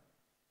well.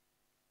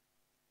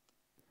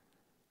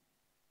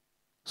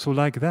 So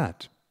like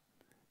that,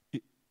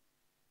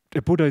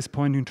 the Buddha is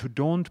pointing to,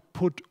 don't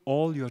put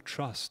all your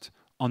trust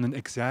on an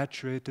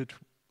exaggerated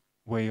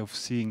way of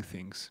seeing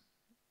things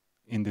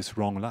in this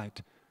wrong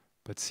light,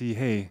 but see,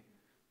 hey,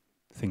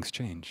 things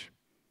change,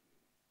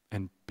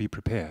 and be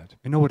prepared.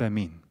 You know what I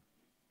mean?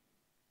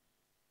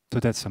 So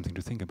that's something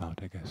to think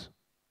about, I guess.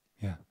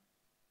 Yeah.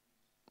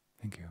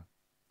 Thank you.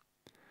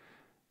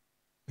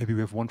 Maybe we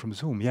have one from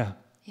Zoom. Yeah.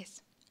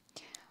 Yes.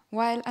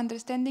 While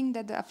understanding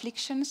that the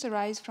afflictions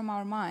arise from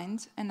our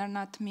minds and are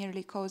not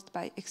merely caused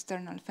by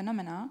external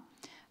phenomena,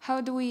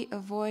 how do we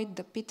avoid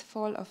the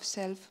pitfall of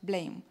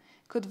self-blame?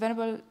 Could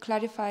Venerable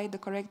clarify the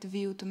correct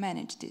view to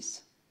manage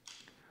this?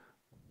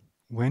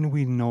 When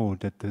we know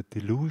that the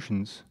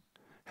delusions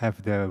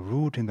have their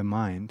root in the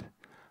mind,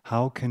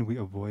 how can we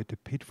avoid the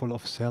pitfall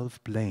of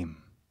self-blame?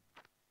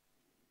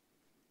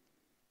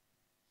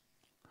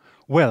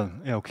 Well,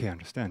 yeah, okay, I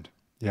understand.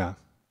 Yeah.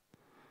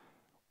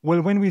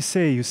 Well, when we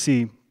say, you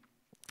see,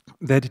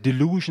 that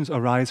delusions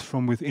arise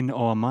from within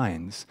our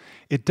minds,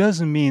 it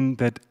doesn't mean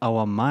that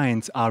our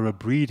minds are a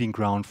breeding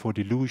ground for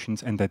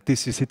delusions and that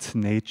this is its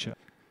nature.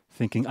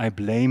 Thinking, I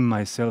blame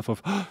myself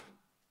of, oh,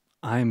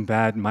 I'm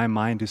bad, my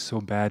mind is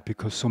so bad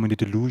because so many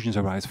delusions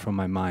arise from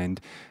my mind.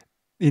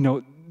 You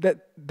know,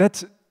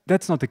 that's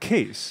not the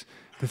case.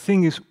 The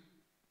thing is,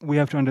 we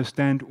have to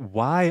understand,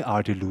 why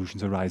are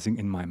delusions arising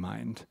in my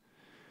mind?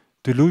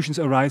 Delusions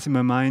arise in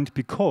my mind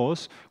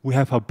because we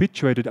have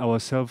habituated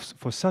ourselves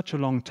for such a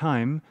long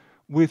time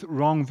with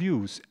wrong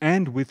views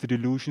and with the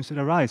delusions that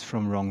arise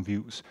from wrong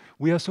views.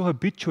 We are so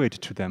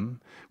habituated to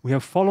them, we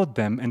have followed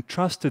them and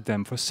trusted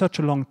them for such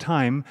a long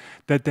time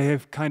that they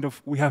have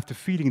we have the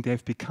feeling they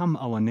have become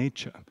our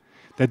nature.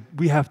 That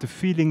we have the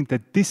feeling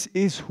that this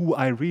is who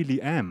I really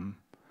am.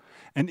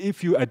 And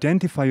if you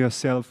identify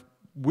yourself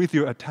with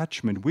your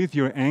attachment, with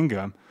your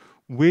anger,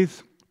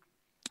 with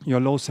your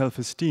low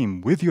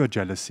self-esteem, with your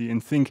jealousy,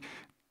 and think,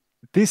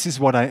 this is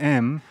what I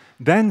am,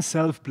 then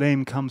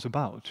self-blame comes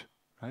about,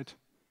 right?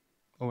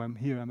 Oh, I'm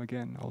here, I'm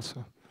again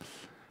also.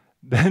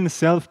 Then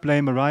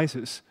self-blame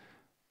arises.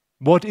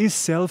 What is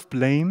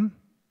self-blame?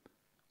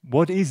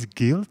 What is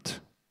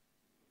guilt?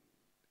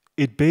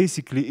 It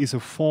basically is a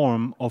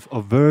form of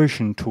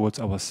aversion towards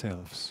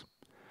ourselves.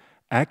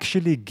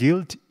 Actually,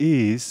 guilt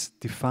is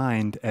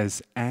defined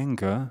as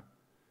anger,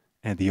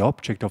 and the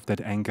object of that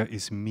anger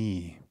is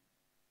me.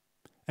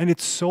 And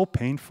it's so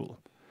painful.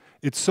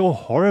 It's so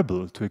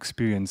horrible to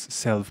experience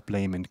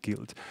self-blame and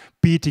guilt,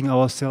 beating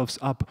ourselves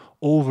up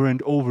over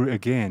and over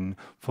again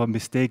for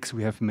mistakes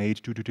we have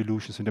made due to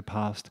delusions in the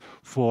past,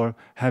 for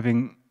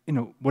having,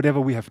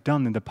 whatever we have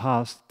done in the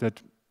past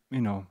that,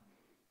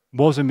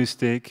 was a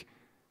mistake.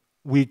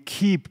 We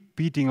keep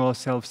beating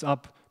ourselves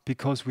up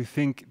because we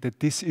think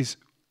that this is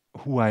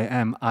who I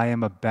am. I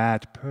am a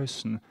bad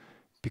person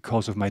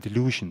because of my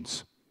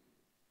delusions.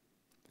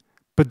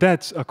 But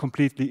that's a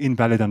completely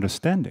invalid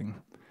understanding.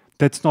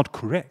 That's not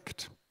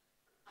correct.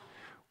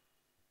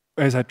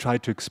 As I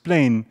tried to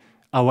explain,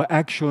 our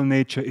actual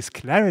nature is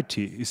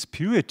clarity, is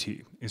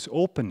purity, is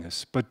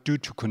openness, but due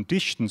to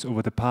conditions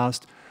over the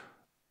past,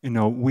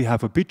 we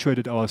have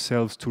habituated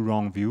ourselves to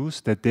wrong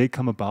views, that they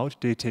come about,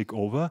 they take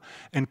over,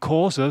 and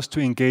cause us to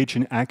engage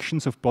in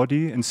actions of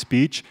body and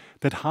speech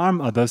that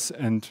harm others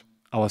and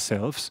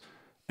ourselves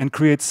and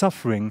create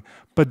suffering.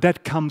 But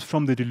that comes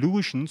from the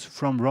delusions,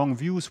 from wrong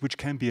views, which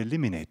can be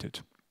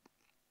eliminated.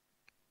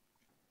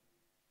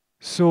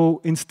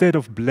 So instead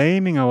of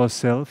blaming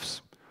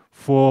ourselves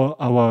for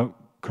our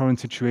current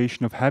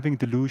situation of having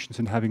delusions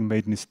and having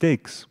made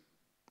mistakes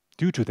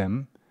due to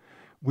them,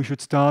 we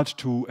should start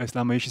to, as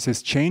Lama Yeshe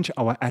says, change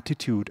our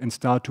attitude and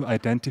start to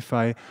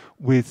identify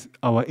with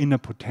our inner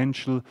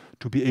potential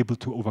to be able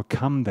to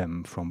overcome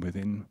them from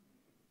within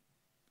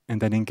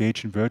and then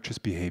engage in virtuous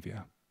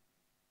behavior.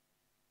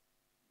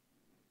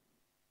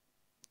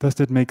 Does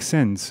that make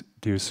sense,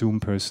 dear Zoom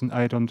person?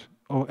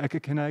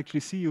 Can I actually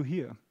see you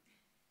here?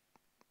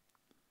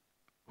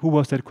 Who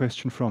was that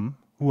question from?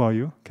 Who are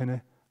you?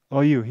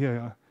 Oh, you,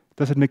 here.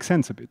 Does it make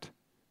sense a bit?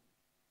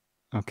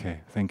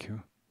 Okay, thank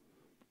you.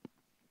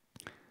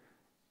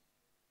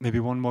 Maybe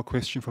one more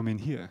question from in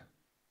here.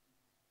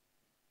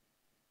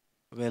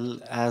 Well,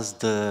 as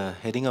the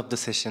heading of the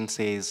session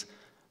says,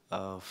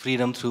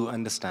 freedom through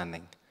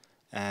understanding.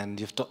 And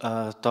you've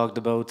talked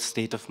about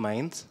state of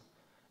minds,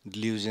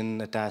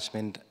 delusion,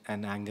 attachment,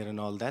 and anger and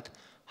all that.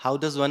 How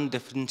does one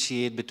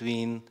differentiate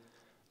between,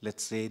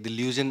 let's say,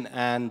 delusion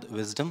and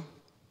wisdom?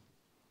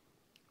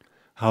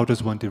 How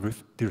does one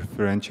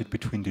differentiate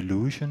between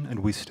delusion and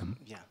wisdom?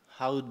 Yeah.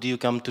 How do you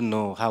come to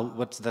know?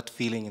 What's that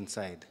feeling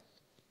inside?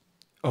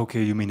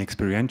 Okay, you mean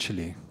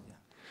experientially? Yeah.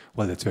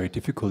 Well, that's very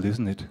difficult,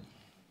 isn't it?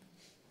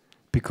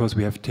 Because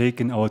we have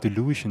taken our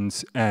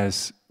delusions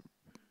as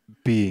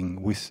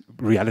being with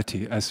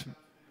reality, as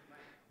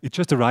it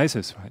just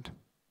arises, right?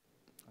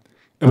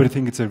 But I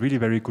think it's a really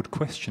very good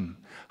question.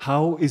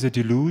 How is a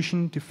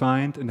delusion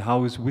defined and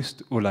how is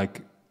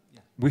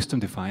wisdom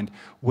defined?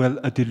 Well,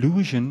 a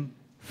delusion,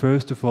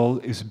 first of all,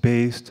 is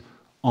based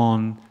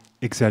on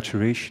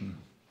exaggeration.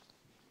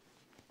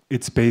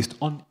 It's based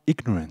on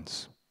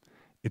ignorance.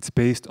 It's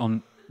based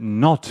on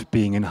not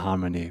being in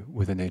harmony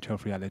with the nature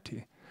of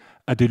reality.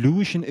 A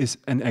delusion is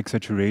an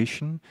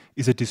exaggeration,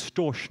 is a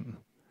distortion.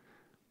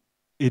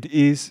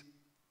 It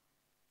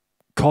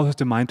causes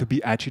the mind to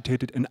be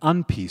agitated and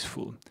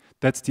unpeaceful.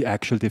 That's the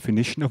actual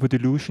definition of a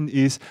delusion,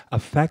 is a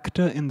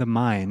factor in the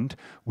mind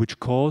which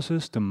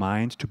causes the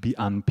mind to be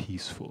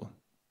unpeaceful.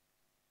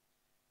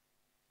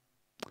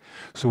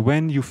 So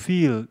when you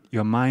feel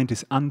your mind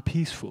is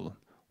unpeaceful,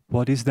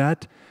 what is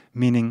that?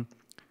 Meaning,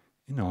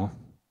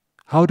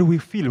 how do we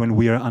feel when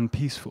we are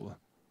unpeaceful?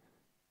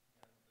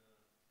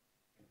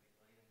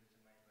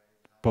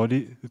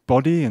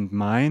 Body and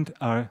mind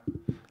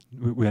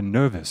we are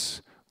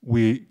nervous.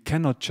 We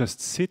cannot just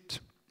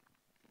sit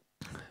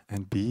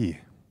and be.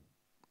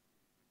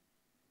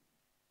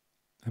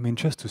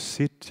 Just to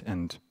sit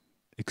and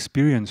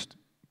experience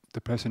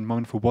the present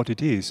moment for what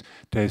it is.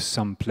 There's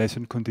some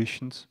pleasant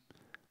conditions,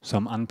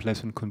 some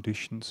unpleasant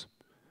conditions.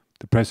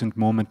 The present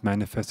moment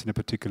manifests in a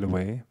particular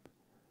way.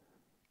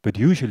 But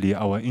usually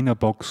our inner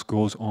box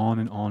goes on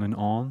and on and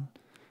on,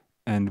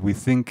 and we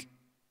think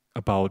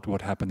about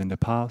what happened in the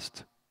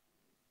past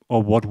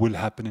or what will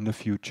happen in the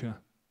future.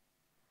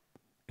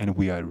 And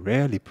we are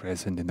rarely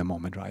present in the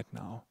moment right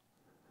now.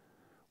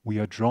 We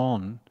are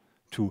drawn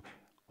to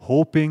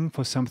hoping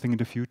for something in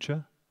the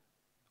future,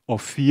 or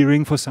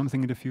fearing for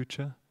something in the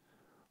future,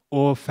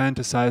 or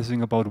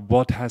fantasizing about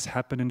what has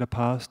happened in the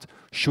past,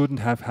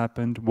 shouldn't have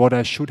happened, what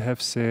I should have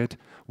said,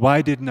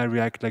 why didn't I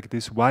react like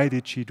this, why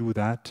did she do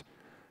that?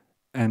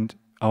 And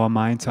our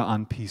minds are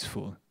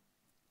unpeaceful.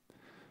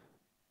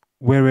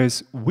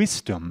 Whereas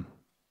wisdom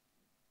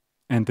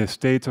and the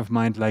states of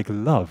mind like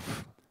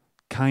love,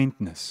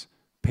 kindness,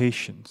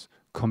 patience,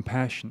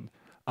 compassion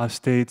are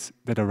states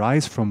that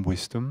arise from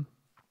wisdom.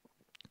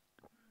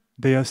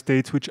 They are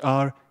states which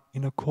are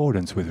in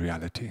accordance with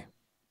reality.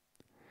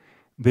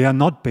 They are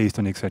not based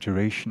on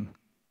exaggeration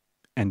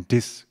and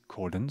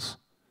discordance.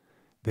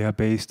 They are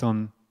based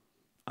on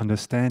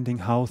understanding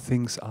how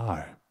things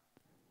are.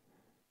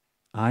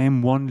 I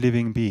am one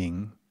living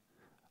being,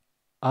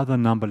 other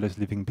numberless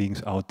living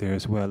beings out there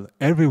as well,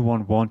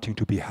 everyone wanting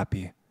to be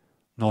happy,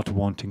 not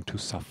wanting to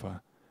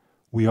suffer.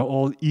 We are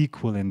all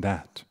equal in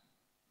that.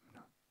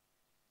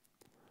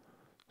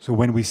 So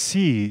when we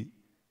see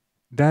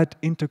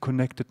that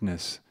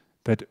interconnectedness,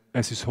 that,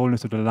 as His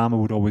Holiness the Dalai Lama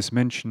would always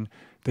mention,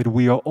 that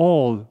we are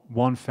all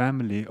one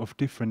family of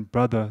different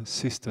brother,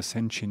 sister,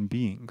 sentient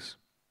beings.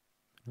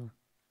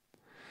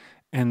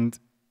 And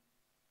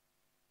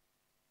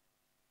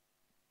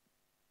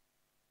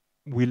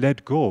we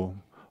let go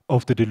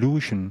of the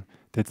delusion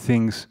that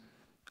thinks,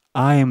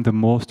 I am the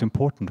most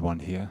important one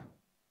here.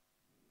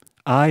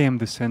 I am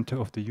the center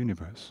of the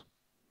universe.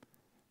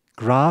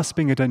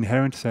 Grasping at an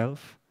inherent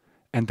self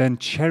and then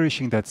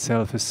cherishing that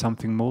self as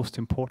something most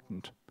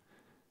important.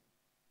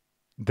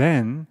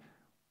 Then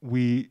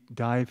we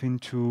dive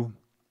into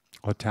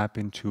or tap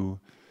into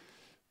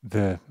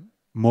the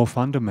more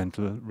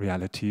fundamental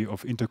reality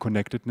of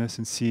interconnectedness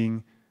and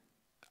seeing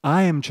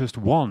I am just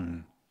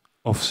one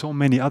of so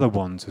many other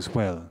ones as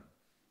well.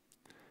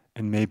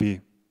 And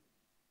maybe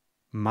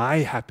my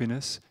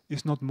happiness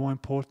is not more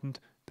important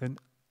than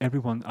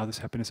everyone else's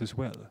happiness as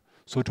well.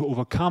 So to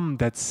overcome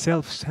that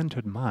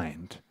self-centered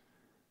mind,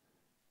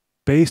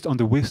 based on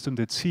the wisdom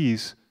that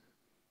sees,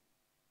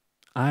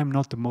 I'm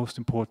not the most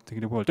important thing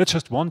in the world. That's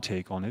just one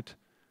take on it.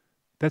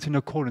 That's in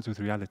accordance with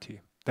reality.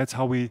 That's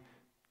how we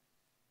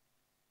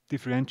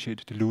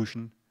differentiate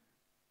delusion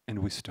and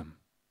wisdom.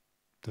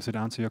 Does it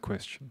answer your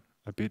question?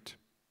 A bit?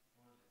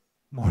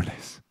 More or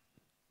less.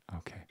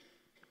 Okay.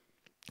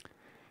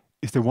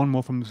 Is there one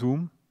more from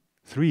Zoom?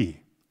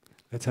 3.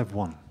 Let's have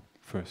one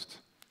first.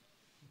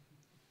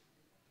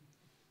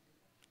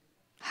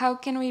 How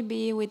can we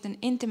be with an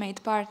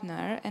intimate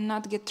partner and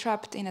not get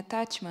trapped in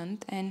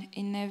attachment and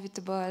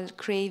inevitable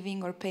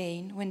craving or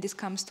pain when this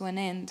comes to an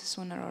end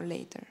sooner or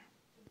later?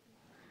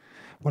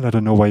 Well, I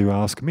don't know why you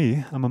ask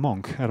me. I'm a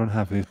monk. I don't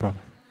have this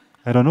problem.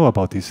 I don't know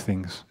about these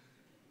things.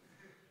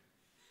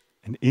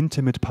 An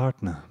intimate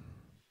partner.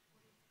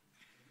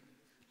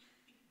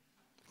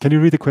 Can you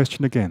read the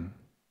question again?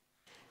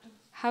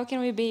 How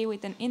can we be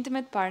with an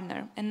intimate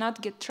partner and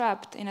not get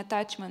trapped in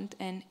attachment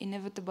and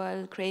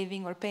inevitable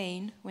craving or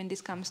pain when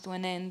this comes to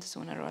an end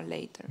sooner or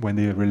later? When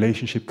the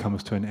relationship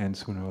comes to an end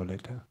sooner or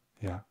later.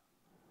 Yeah.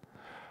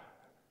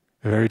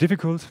 Very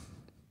difficult.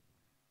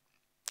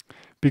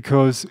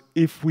 Because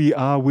if we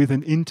are with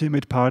an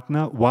intimate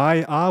partner,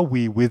 why are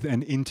we with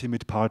an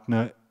intimate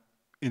partner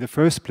in the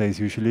first place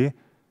usually?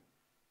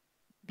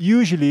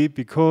 Usually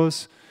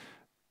because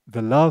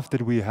the love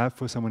that we have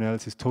for someone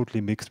else is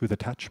totally mixed with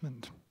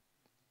attachment.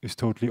 Is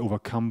totally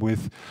overcome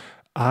with,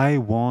 I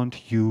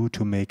want you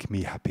to make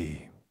me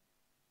happy.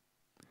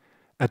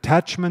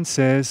 Attachment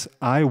says,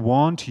 I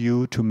want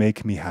you to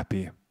make me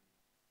happy.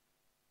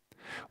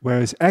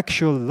 Whereas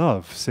actual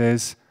love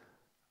says,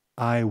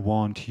 I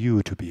want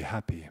you to be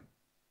happy.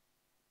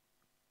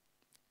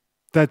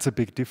 That's a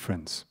big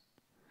difference.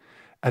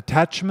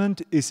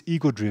 Attachment is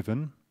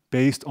ego-driven,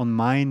 based on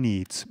my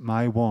needs,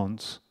 my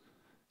wants,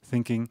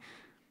 thinking,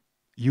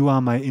 you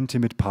are my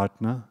intimate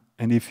partner,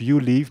 and if you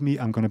leave me,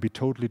 I'm going to be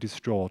totally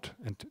distraught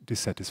and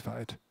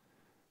dissatisfied.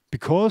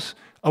 Because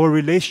our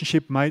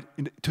relationship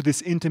to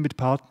this intimate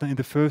partner in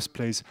the first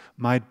place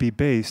might be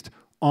based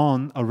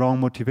on a wrong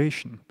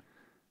motivation.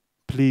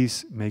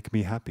 Please make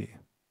me happy.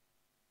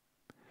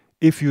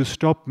 If you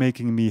stop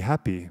making me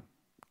happy,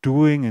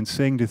 doing and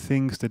saying the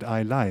things that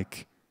I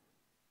like,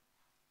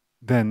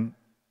 then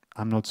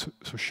I'm not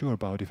so sure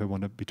about if I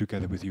want to be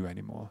together with you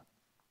anymore.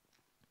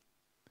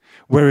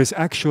 Whereas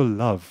actual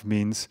love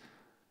means,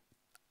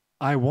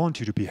 I want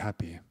you to be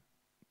happy.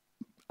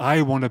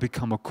 I want to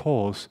become a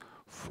cause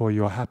for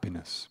your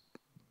happiness.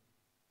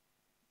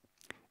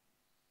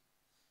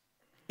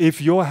 If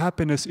your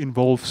happiness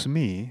involves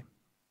me,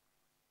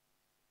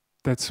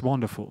 that's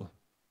wonderful.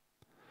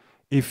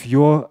 If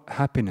your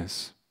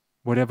happiness,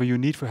 whatever you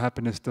need for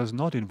happiness, does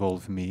not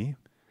involve me,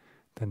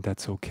 then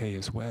that's okay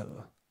as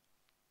well.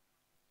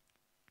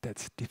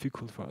 That's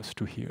difficult for us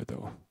to hear,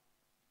 though.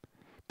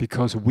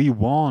 Because we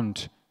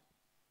want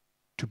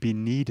to be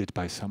needed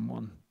by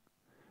someone.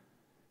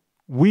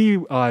 We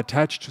are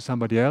attached to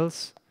somebody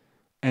else,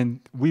 and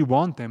we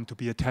want them to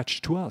be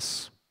attached to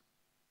us.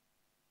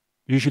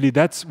 Usually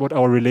that's what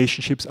our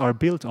relationships are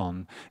built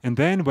on. And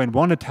then when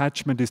one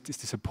attachment is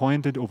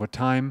disappointed over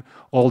time,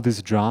 all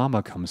this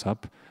drama comes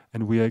up,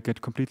 and we get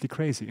completely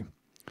crazy.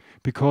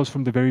 Because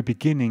from the very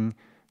beginning,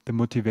 the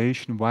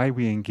motivation why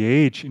we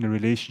engage in a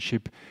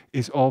relationship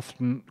is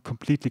often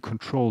completely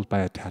controlled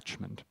by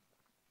attachment.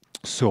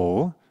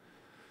 So,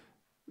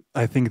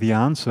 I think the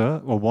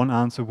answer, or one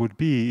answer would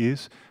be,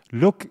 is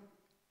look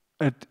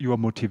at your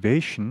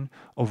motivation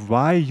of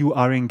why you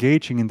are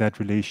engaging in that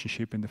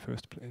relationship in the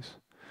first place.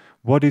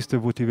 What is the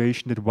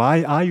motivation that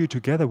why are you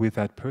together with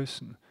that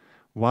person?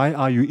 Why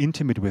are you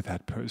intimate with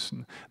that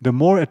person? The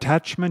more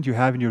attachment you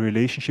have in your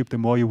relationship, the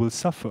more you will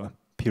suffer,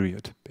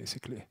 period,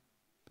 basically.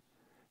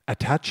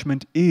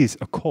 Attachment is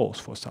a cause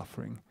for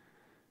suffering.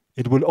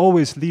 It will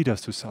always lead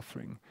us to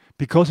suffering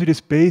because it is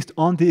based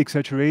on the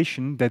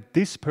exaggeration that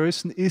this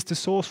person is the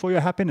source for your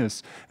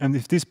happiness. And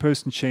if this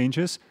person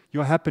changes,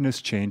 your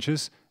happiness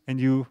changes and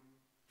you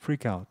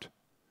freak out.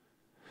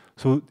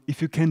 So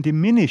if you can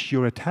diminish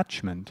your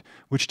attachment,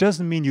 which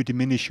doesn't mean you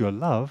diminish your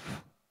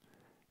love,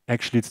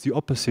 Actually, it's the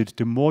opposite.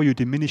 The more you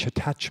diminish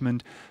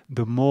attachment,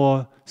 the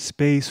more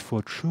space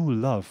for true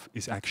love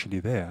is actually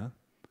there,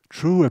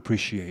 true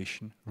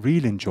appreciation,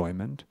 real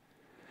enjoyment.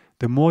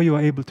 The more you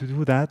are able to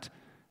do that,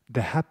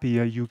 the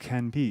happier you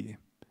can be.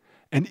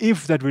 And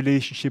if that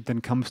relationship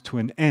then comes to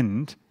an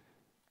end,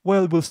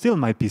 well, we still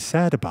might be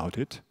sad about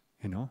it,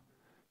 you know.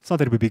 It's not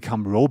that we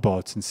become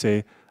robots and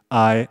say,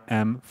 I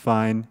am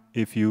fine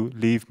if you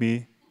leave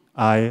me,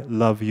 I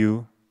love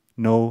you,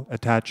 no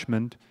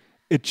attachment.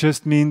 It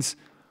just means,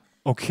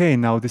 okay,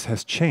 now this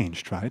has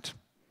changed, right?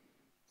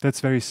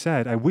 That's very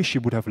sad. I wish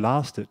it would have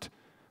lasted.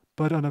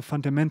 But on a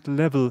fundamental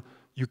level,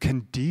 you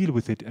can deal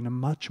with it in a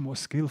much more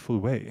skillful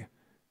way.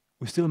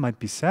 We still might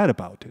be sad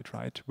about it,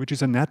 right? Which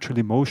is a natural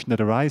emotion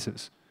that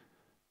arises.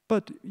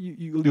 But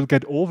you'll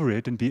get over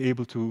it and be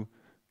able to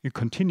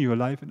continue your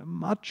life in a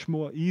much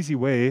more easy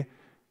way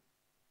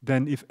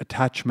than if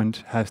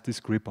attachment has this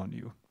grip on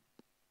you.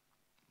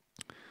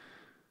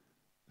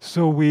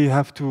 So we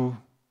have to,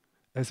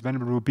 as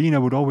Venerable Rubina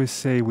would always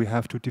say, we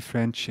have to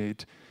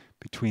differentiate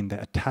between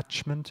the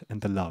attachment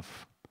and the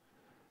love.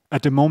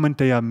 At the moment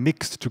they are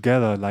mixed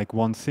together like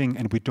one thing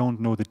and we don't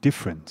know the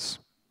difference.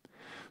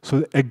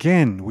 So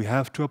again, we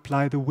have to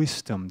apply the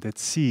wisdom that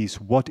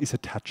sees what is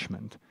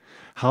attachment.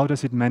 How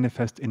does it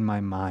manifest in my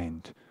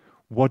mind?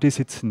 What is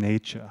its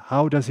nature?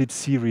 How does it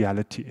see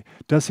reality?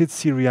 Does it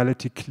see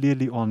reality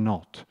clearly or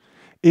not?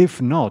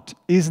 If not,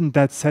 isn't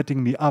that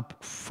setting me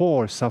up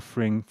for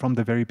suffering from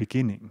the very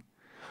beginning?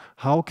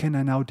 How can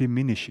I now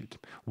diminish it?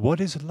 What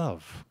is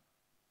love?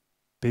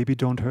 Baby,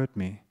 don't hurt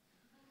me.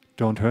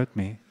 Don't hurt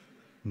me.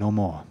 No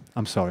more.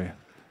 I'm sorry.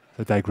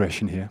 The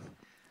digression here.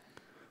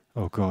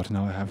 Oh God,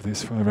 now I have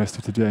this for the rest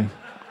of the day.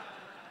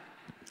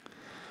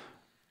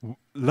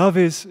 Love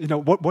is,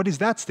 what is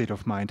that state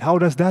of mind? How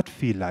does that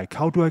feel like?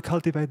 How do I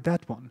cultivate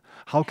that one?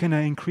 How can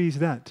I increase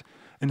that?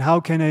 And how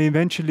can I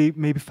eventually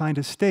maybe find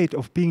a state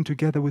of being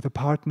together with a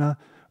partner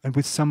and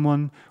with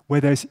someone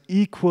where there's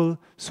equal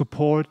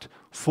support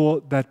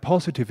for that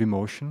positive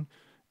emotion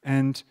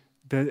and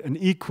an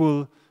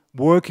equal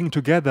working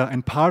together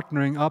and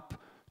partnering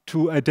up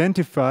to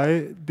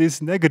identify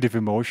this negative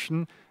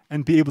emotion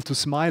and be able to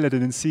smile at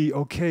it and see,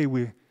 okay,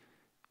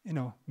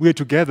 we're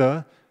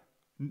together,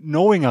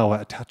 knowing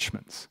our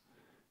attachments.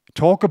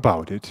 Talk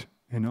about it,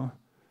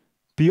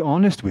 Be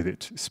honest with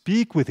it.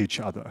 Speak with each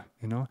other,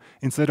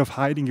 Instead of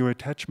hiding your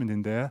attachment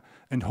in there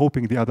and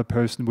hoping the other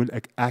person will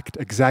act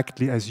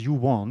exactly as you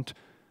want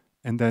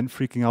and then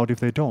freaking out if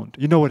they don't.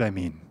 You know what I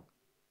mean?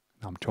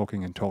 I'm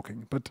talking and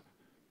talking, but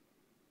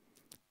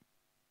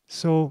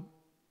so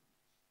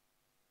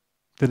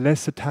the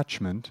less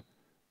attachment,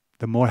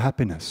 the more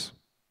happiness,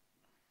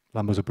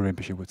 Lama Zopa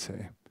Rinpoche would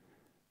say.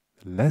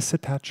 The less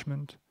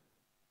attachment,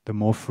 the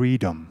more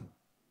freedom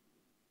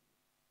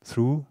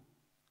through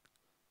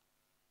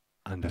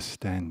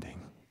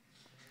understanding.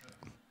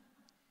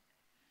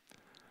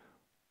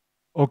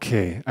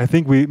 Okay, I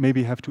think we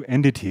maybe have to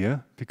end it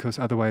here because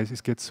otherwise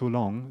it gets so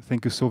long.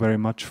 Thank you so very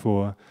much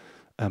for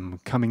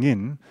coming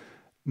in.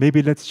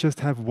 Maybe let's just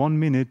have 1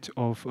 minute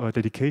of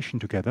dedication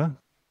together.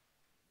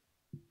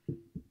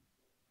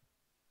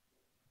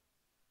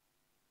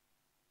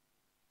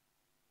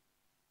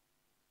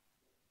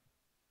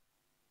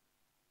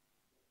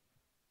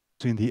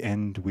 So in the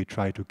end, we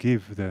try to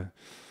give the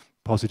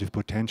positive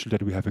potential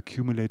that we have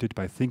accumulated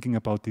by thinking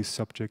about these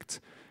subjects,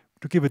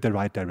 to give it the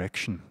right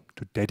direction,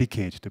 to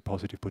dedicate the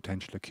positive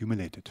potential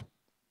accumulated.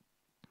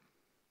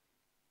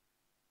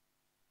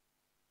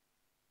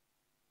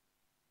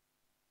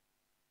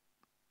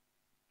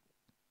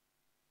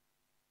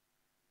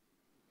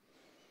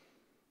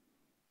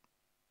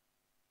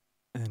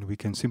 And we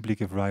can simply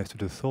give rise to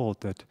the thought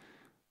that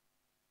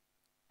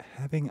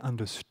having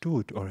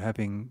understood or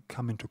having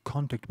come into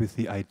contact with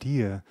the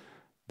idea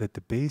that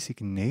the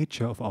basic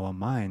nature of our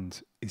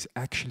minds is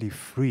actually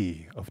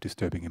free of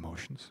disturbing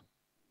emotions.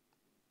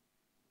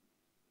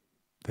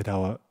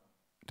 That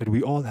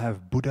we all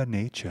have Buddha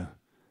nature,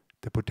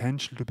 the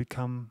potential to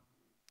become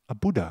a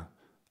Buddha,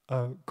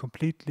 a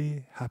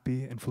completely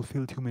happy and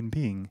fulfilled human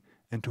being,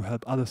 and to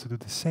help others to do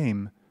the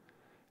same.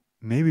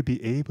 May we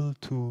be able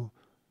to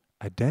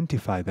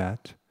identify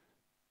that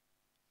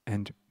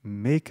and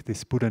make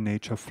this Buddha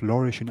nature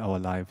flourish in our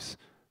lives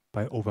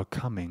by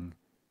overcoming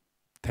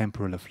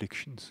temporal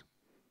afflictions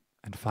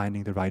and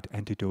finding the right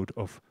antidote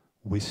of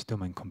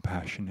wisdom and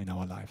compassion in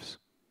our lives.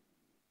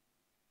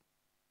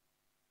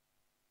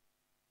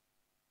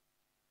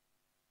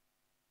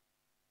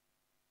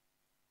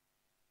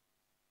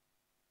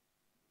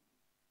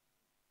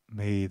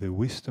 May the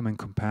wisdom and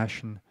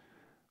compassion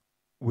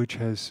which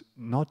has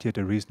not yet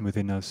arisen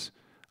within us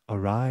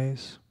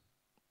arise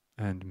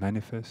and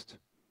manifest.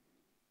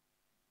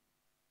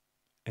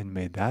 And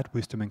may that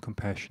wisdom and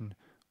compassion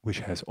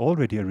which has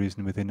already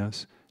arisen within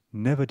us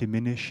never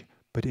diminish,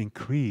 but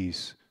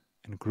increase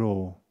and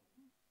grow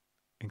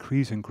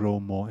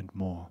more and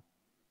more.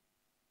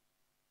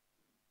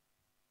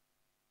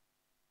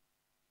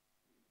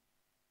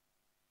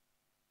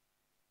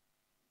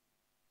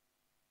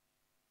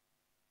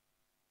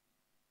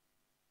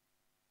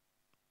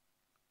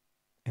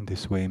 In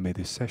this way, may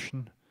this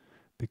session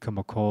become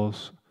a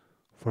cause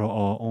for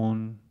our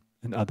own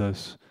and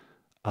others'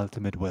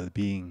 ultimate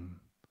well-being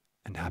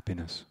and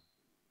happiness,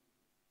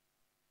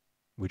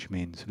 which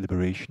means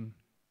liberation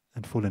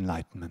and full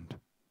enlightenment,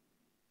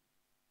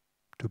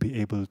 to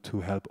be able to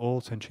help all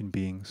sentient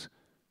beings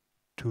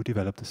to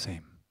develop the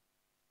same.